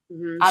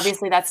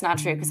 Obviously that's not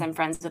true because I'm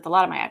friends with a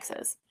lot of my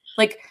exes.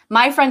 Like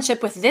my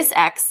friendship with this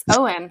ex,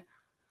 Owen,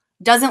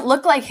 doesn't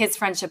look like his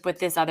friendship with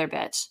this other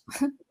bitch.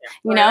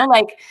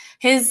 Like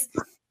his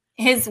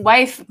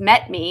wife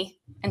met me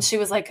and she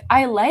was like,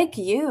 I like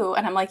you.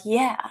 And I'm like,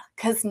 yeah,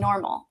 because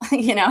normal,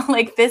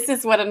 like this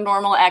is what a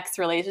normal ex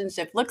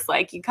relationship looks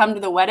like. You come to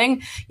the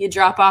wedding, you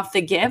drop off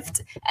the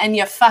gift and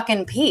you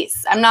fucking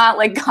peace. I'm not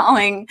like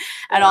calling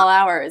at all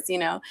hours,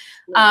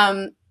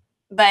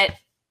 but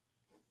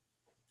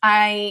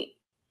I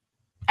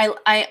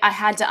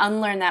had to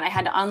unlearn that. I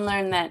had to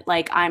unlearn that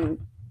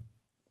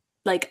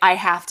I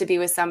have to be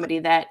with somebody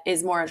that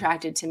is more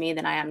attracted to me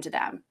than I am to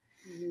them.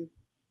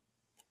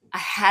 I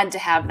had to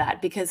have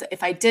that because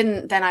if I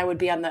didn't, then I would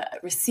be on the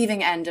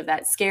receiving end of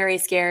that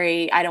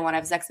scary, I don't want to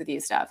have sex with you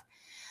stuff.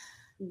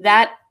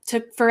 That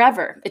took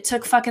forever. It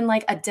took fucking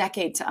like a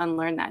decade to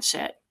unlearn that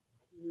shit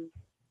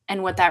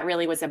and what that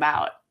really was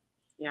about.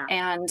 Yeah.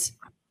 And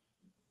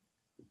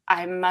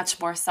I'm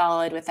much more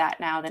solid with that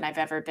now than I've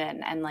ever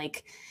been. And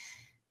like,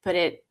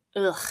 but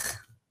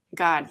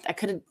God, I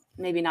could have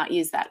maybe not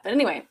use that. But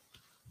anyway.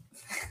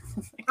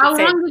 How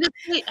long did it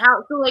take?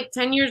 So like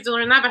 10 years to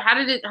learn that, but how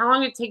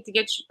long did it take to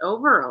get you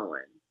over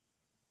Owen?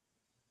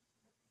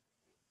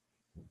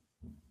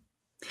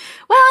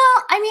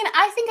 Well, I mean,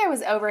 I think I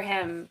was over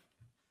him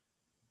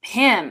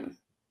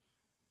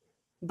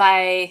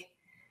by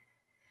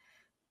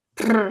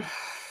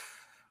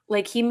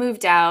like he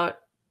moved out,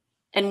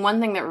 and one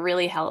thing that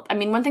really helped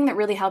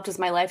is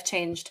my life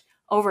changed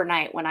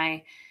overnight when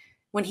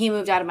he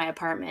moved out of my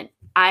apartment.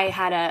 I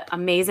had an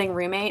amazing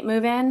roommate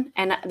move in,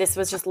 and this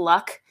was just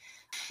luck.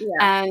 Yeah.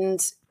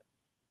 And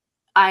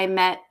I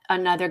met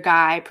another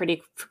guy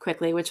pretty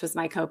quickly, which was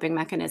my coping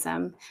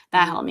mechanism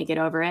that helped me get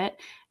over it.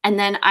 And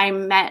then I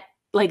met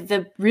like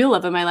the real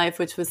love of my life,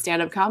 which was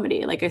stand-up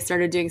comedy. Like I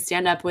started doing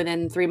stand-up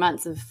within 3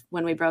 months of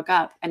when we broke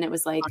up. And it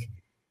was like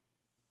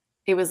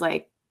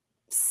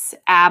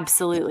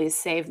absolutely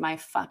saved my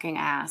fucking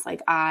ass.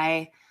 Like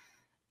I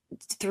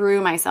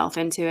threw myself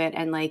into it,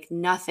 and like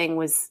nothing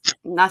was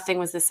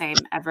the same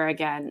ever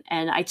again.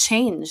 And I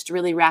changed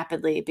really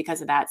rapidly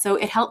because of that. So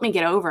it helped me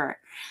get over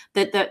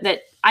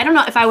that I don't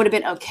know if I would have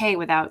been okay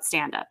without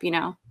stand-up, you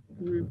know?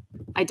 Mm-hmm.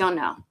 I don't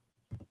know.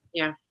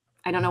 Yeah.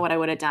 I don't know what I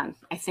would have done.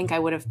 I think I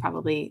would have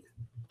probably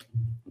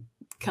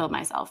killed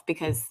myself but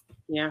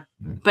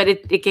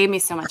it gave me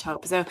so much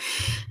hope. So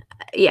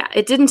yeah,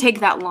 it didn't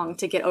take that long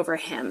to get over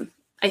him.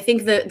 I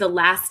think the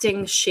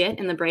lasting shit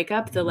in the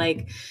breakup,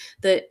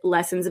 the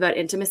lessons about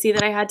intimacy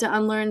that I had to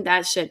unlearn,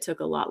 that shit took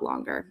a lot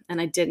longer.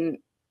 And I didn't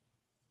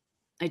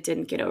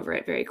get over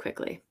it very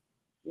quickly.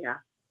 Yeah.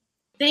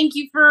 Thank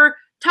you for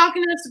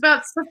talking to us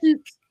about such a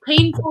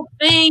painful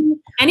thing.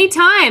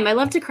 Anytime. I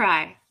love to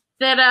cry.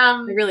 That I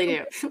really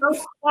do. So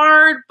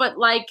hard, but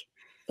like,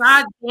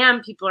 god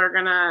damn, people are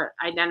gonna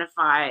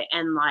identify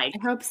and like. I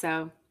hope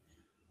so.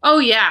 Oh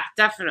yeah,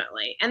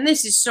 definitely. And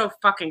this is so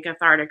fucking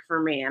cathartic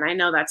for me, and I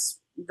know that's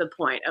the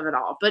point of it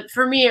all. But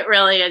for me, it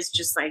really is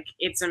just like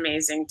it's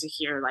amazing to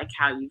hear like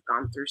how you've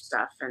gone through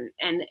stuff and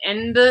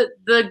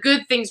the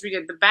good things we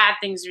did, the bad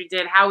things we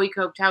did, how we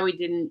coped, how we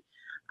didn't.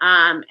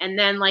 And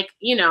then like,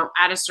 you know,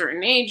 at a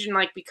certain age and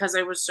like because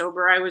I was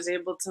sober, I was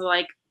able to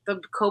like. The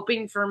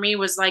coping for me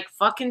was like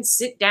fucking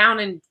sit down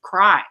and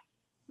cry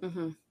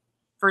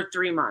for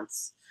 3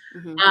 months.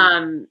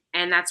 And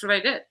that's what I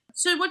did.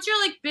 So what's your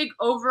like big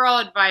overall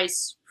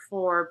advice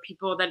for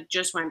people that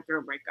just went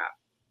through a breakup?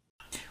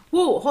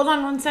 Whoa, hold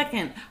on 1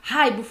 second.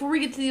 Hi, before we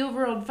get to the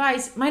overall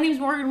advice, my name's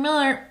Morgan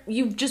Miller.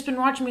 You've just been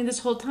watching me this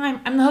whole time.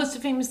 I'm the host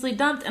of Famously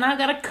Dumped, and I've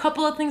got a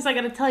couple of things I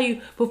got to tell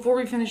you before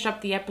we finish up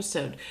the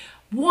episode.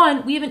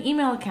 One, we have an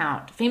email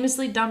account,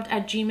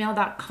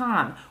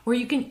 famouslydumped@gmail.com, where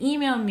you can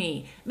email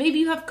me. Maybe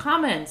you have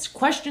comments,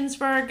 questions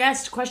for our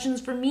guests,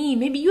 questions for me.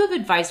 Maybe you have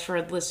advice for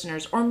our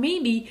listeners, or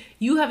maybe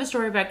you have a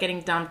story about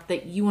getting dumped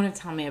that you want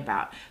to tell me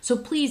about. So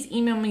please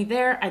email me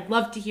there. I'd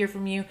love to hear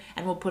from you,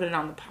 and we'll put it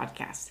on the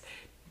podcast.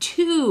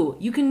 2,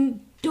 you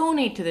can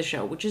donate to the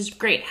show, which is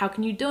great. How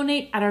can you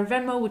donate? At our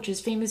Venmo, which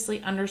is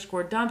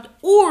famously_dumped,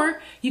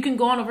 or you can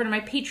go on over to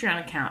my Patreon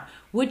account,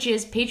 which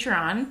is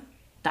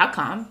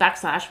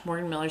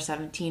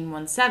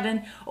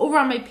patreon.com/MorganMiller1717. Over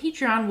on my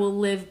Patreon will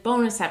live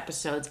bonus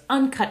episodes,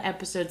 uncut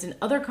episodes, and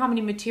other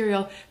comedy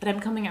material that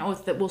I'm coming out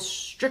with that will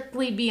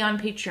strictly be on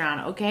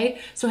Patreon, okay?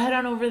 So head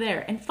on over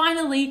there. And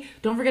finally,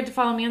 don't forget to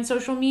follow me on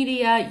social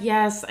media.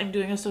 Yes, I'm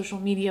doing a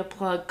social media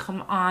plug.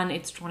 Come on,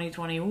 it's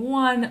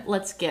 2021.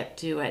 Let's get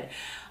to it.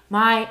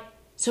 My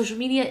social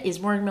media is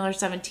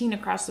MorganMiller17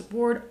 across the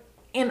board.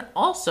 And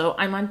also,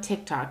 I'm on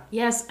TikTok.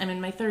 Yes, I'm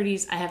in my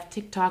 30s. I have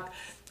TikTok.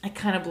 I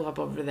kind of blew up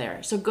over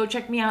there. So go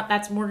check me out.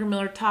 That's Morgan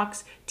Miller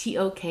Talks,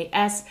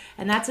 TOKS.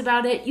 And that's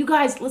about it. You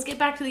guys, let's get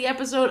back to the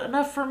episode.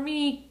 Enough for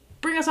me.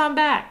 Bring us on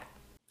back.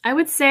 I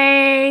would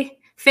say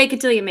fake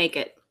it till you make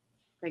it.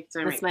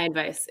 That's my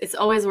advice. It's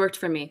always worked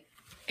for me.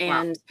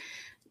 And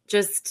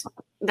just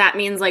that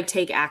means like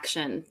take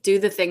action. Do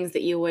the things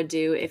that you would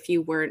do if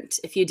you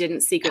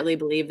didn't secretly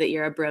believe that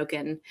you're a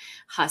broken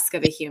husk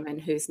of a human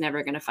who's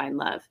never going to find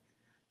love.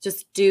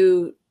 Just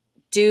don't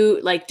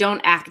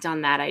act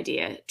on that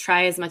idea.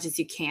 Try as much as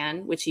you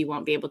can, which you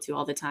won't be able to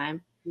all the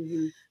time,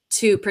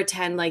 to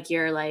pretend like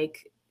you're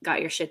like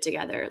got your shit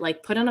together.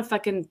 Like put on a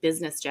fucking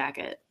business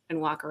jacket and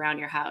walk around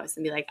your house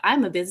and be like,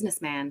 I'm a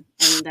businessman,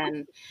 and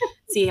then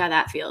see how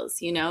that feels,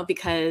 you know,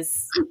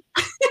 because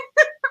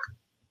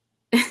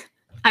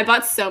I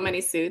bought so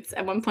many suits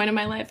at one point in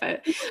my life.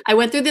 I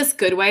went through this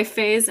good wife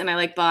phase and I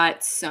like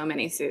bought so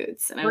many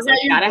suits and I was like,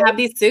 gotta have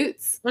these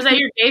suits. Was that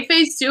your gay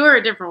phase too or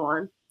a different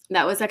one?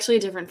 That was actually a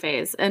different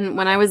phase. And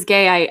when I was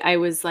gay, I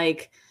was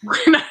like,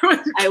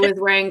 I was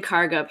wearing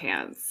cargo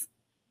pants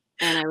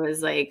and I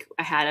was like,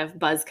 I had a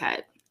buzz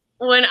cut.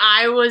 When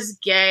I was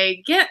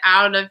gay, get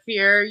out of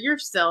here. You're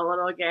still a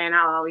little gay and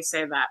I'll always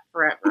say that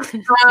forever.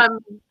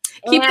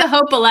 Keep the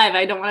hope alive.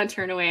 I don't want to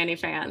turn away any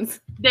fans.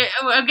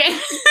 Okay.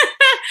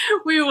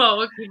 We will.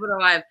 We'll keep it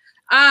alive.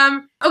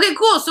 Okay,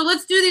 cool. So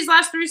let's do these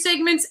last 3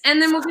 segments and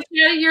then we'll get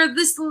you out of here.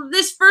 This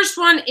first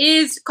one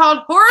is called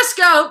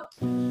Horoscope.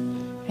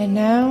 And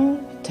now,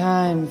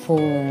 time for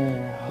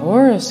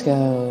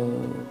horoscopes.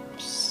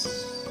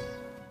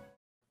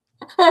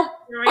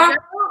 we go.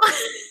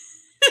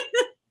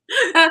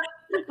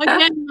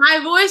 Again, my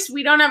voice.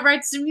 We don't have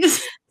rights to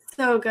music.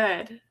 So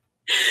good.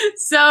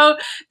 So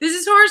this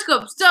is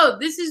horoscope. So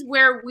this is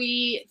where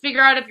we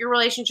figure out if your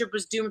relationship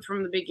was doomed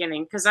from the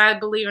beginning. Because I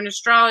believe in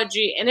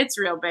astrology, and it's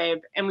real, babe.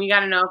 And we got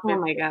to know if Oh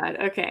my God.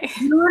 Okay.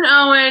 you and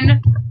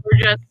Owen were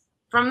just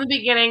from the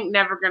beginning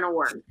never gonna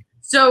work.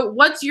 So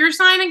what's your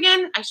sign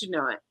again? I should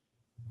know it.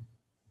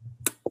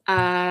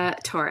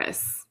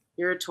 Taurus.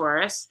 You're a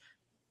Taurus.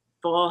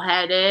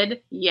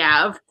 Bullheaded.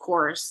 Yeah, of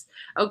course.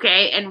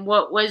 Okay, and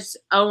what was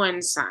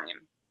Owen's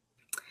sign?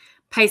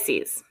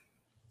 Pisces.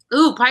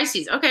 Ooh,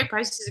 Pisces. Okay,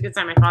 Pisces is a good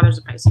sign. My father's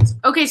a Pisces.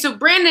 Okay, so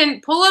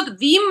Brandon, pull up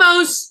the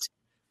most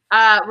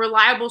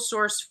reliable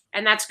source,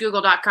 and that's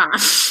google.com.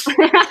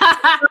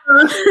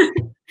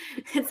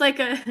 It's like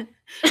a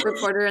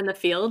reporter in the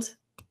field.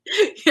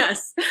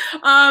 Yes.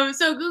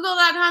 So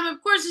google.com,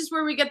 of course, is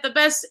where we get the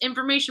best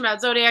information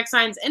about zodiac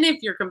signs and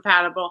if you're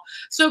compatible.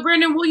 So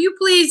Brandon, will you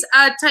please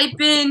type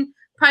in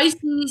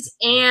Pisces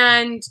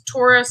and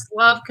Taurus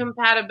love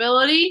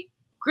compatibility?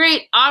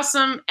 Great.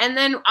 Awesome. And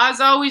then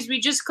as always, we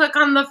just click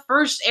on the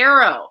first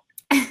arrow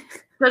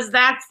because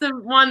that's the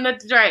one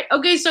that's right.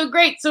 Okay. So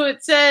great. So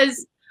it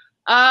says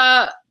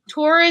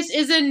Taurus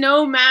is a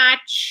no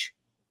match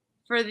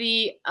for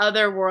the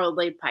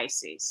otherworldly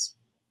Pisces.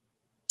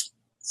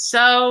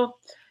 So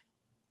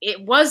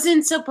it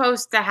wasn't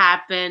supposed to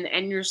happen,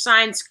 and your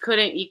signs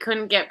you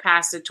couldn't get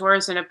past a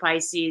Taurus and a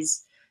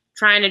Pisces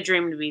trying to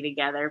dream to be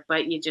together,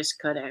 but you just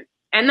couldn't.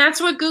 And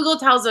that's what Google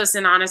tells us,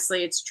 and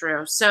honestly, it's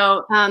true.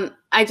 So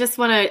I just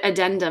want to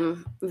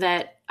addendum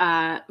that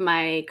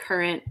my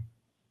current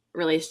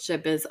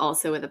relationship is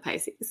also with a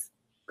Pisces.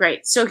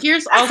 Great. So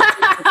here's also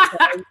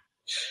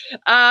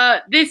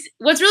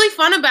what's really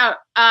fun about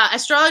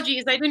astrology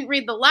is I didn't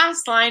read the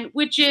last line,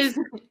 which is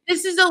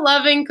this is a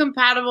loving,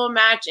 compatible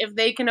match if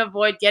they can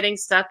avoid getting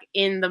stuck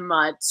in the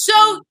mud. So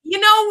you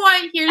know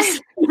what?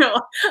 Here's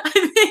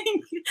I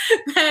think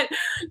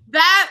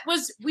that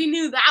was we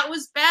knew that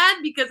was bad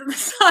because of the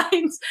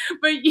signs,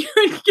 but you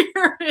and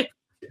Garrett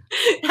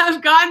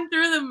have gotten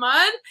through the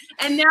mud,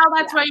 and now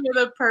that's why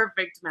you're the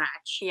perfect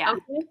match. Yeah.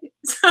 Okay?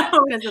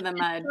 So Because of the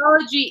mud.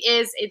 astrology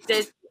is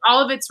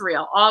all of it's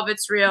real. All of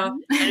it's real.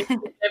 And it's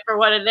for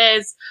what it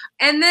is.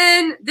 And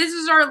then this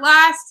is our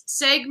last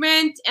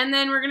segment, and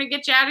then we're gonna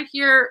get you out of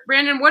here.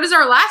 Brandon, what is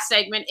our last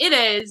segment? It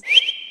is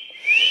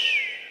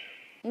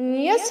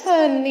Yes,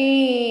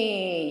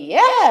 honey.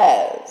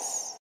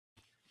 Yes.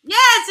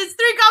 yes, it's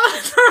 3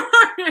 compliments for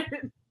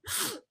Martin.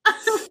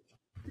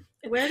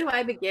 Where do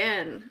I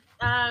begin?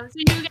 So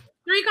you get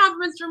 3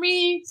 compliments for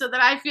me so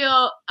that I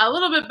feel a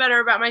little bit better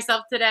about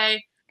myself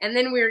today, and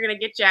then we're gonna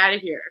get you out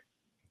of here.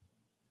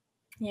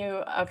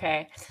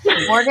 Okay.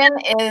 Morgan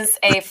is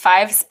a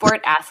 5-sport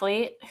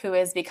athlete who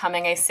is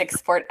becoming a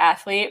 6-sport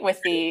athlete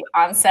with the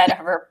onset of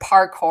her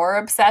parkour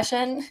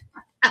obsession.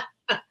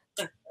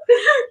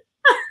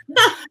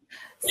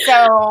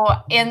 So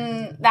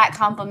in that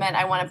compliment,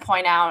 I want to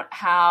point out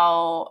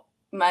how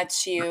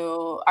much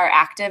you are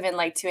active and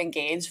like to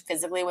engage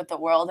physically with the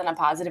world in a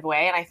positive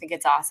way. And I think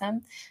it's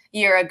awesome.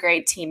 You're a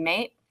great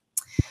teammate.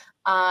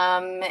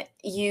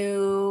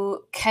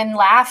 You can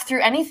laugh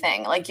through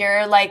anything. Like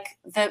you're like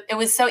it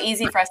was so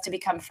easy for us to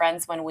become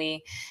friends when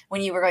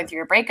you were going through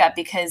your breakup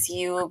because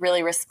you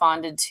really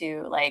responded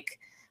to like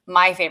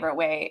my favorite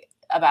way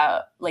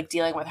about like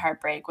dealing with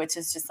heartbreak, which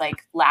is just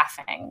like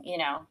laughing,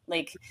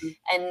 like,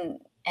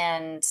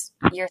 and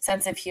your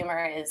sense of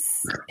humor is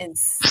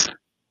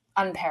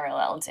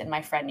unparalleled in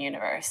my friend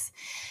universe.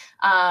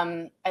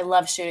 I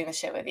love shooting the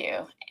shit with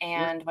you.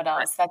 And what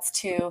else? That's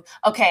 2.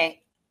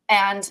 Okay.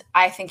 And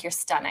I think you're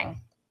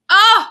stunning.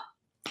 Oh,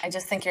 I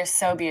just think you're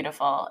so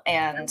beautiful.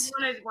 And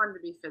I wanted to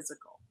be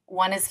physical.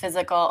 One is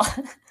physical.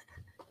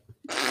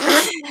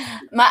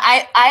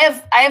 I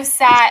have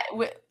sat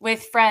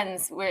with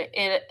friends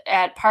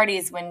at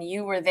parties when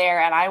you were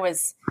there,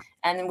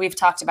 and we've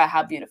talked about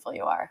how beautiful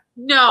you are.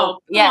 No.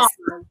 Yes.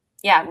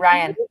 Yeah,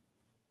 Ryan.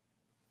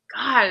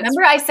 God.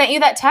 Remember I sent you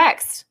that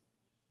text?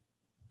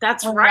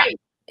 That's right.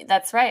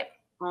 That's right.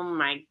 Oh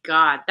my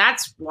God,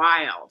 that's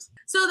wild.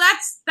 So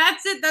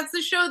that's it. That's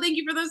the show. Thank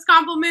you for those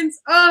compliments.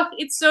 Oh,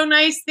 it's so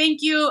nice.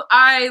 Thank you.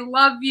 I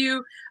love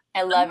you.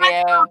 I love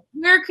you.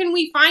 Where can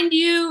we find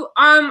you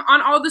on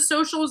all the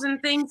socials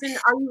and things? And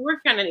are you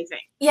working on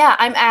anything? Yeah,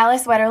 I'm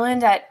Alice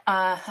Wetterland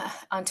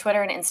on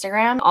Twitter and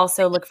Instagram.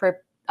 Also look for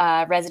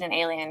Resident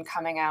Alien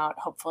coming out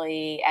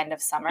hopefully end of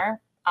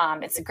summer.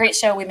 It's a great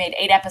show. We made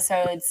 8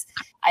 episodes.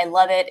 I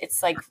love it.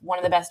 It's like one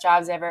of the best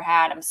jobs I've ever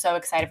had. I'm so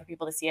excited for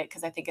people to see it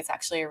because I think it's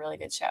actually a really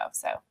good show.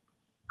 So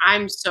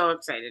I'm so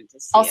excited to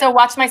see also it.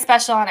 Watch my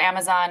special on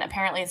Amazon.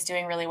 Apparently it's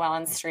doing really well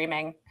in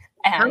streaming.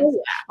 And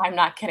I'm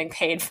not getting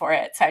paid for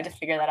it. So I had to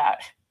figure that out.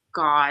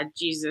 God,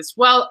 Jesus.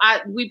 Well,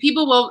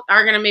 people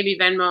are going to maybe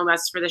Venmo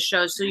us for the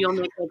show. So you'll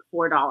make like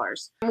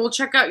 $4. And we'll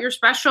check out your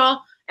special.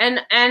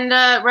 And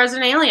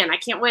Resident Alien. I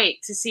can't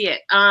wait to see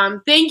it.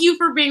 Thank you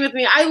for being with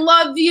me. I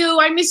love you.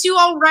 I miss you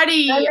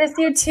already. I miss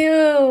you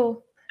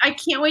too. I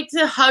can't wait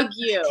to hug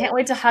you. Can't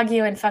wait to hug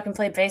you and fucking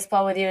play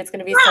baseball with you. It's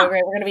gonna be so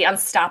great. We're gonna be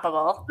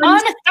unstoppable.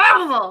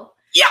 Unstoppable.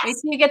 Yes. Wait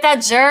till you get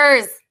that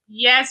jers.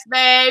 Yes,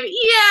 babe.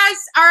 Yes.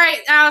 All right,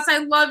 Alice, I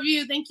love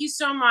you. Thank you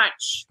so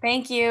much.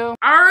 Thank you.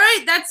 All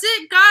right, that's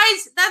it,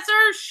 guys. That's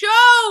our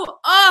show.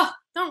 Oh,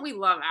 don't we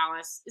love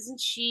Alice? Isn't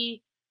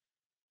she?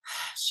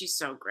 She's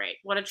so great.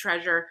 What a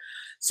treasure.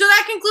 So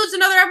that concludes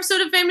another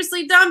episode of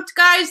Famously Dumped.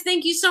 Guys,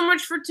 thank you so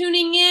much for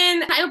tuning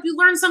in. I hope you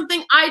learned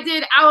something. I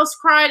did. Alice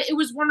cried. It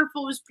was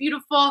wonderful. It was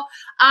beautiful.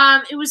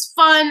 It was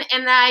fun.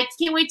 And I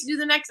can't wait to do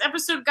the next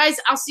episode. Guys,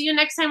 I'll see you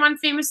next time on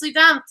Famously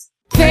Dumped.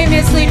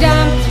 Famously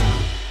dumped.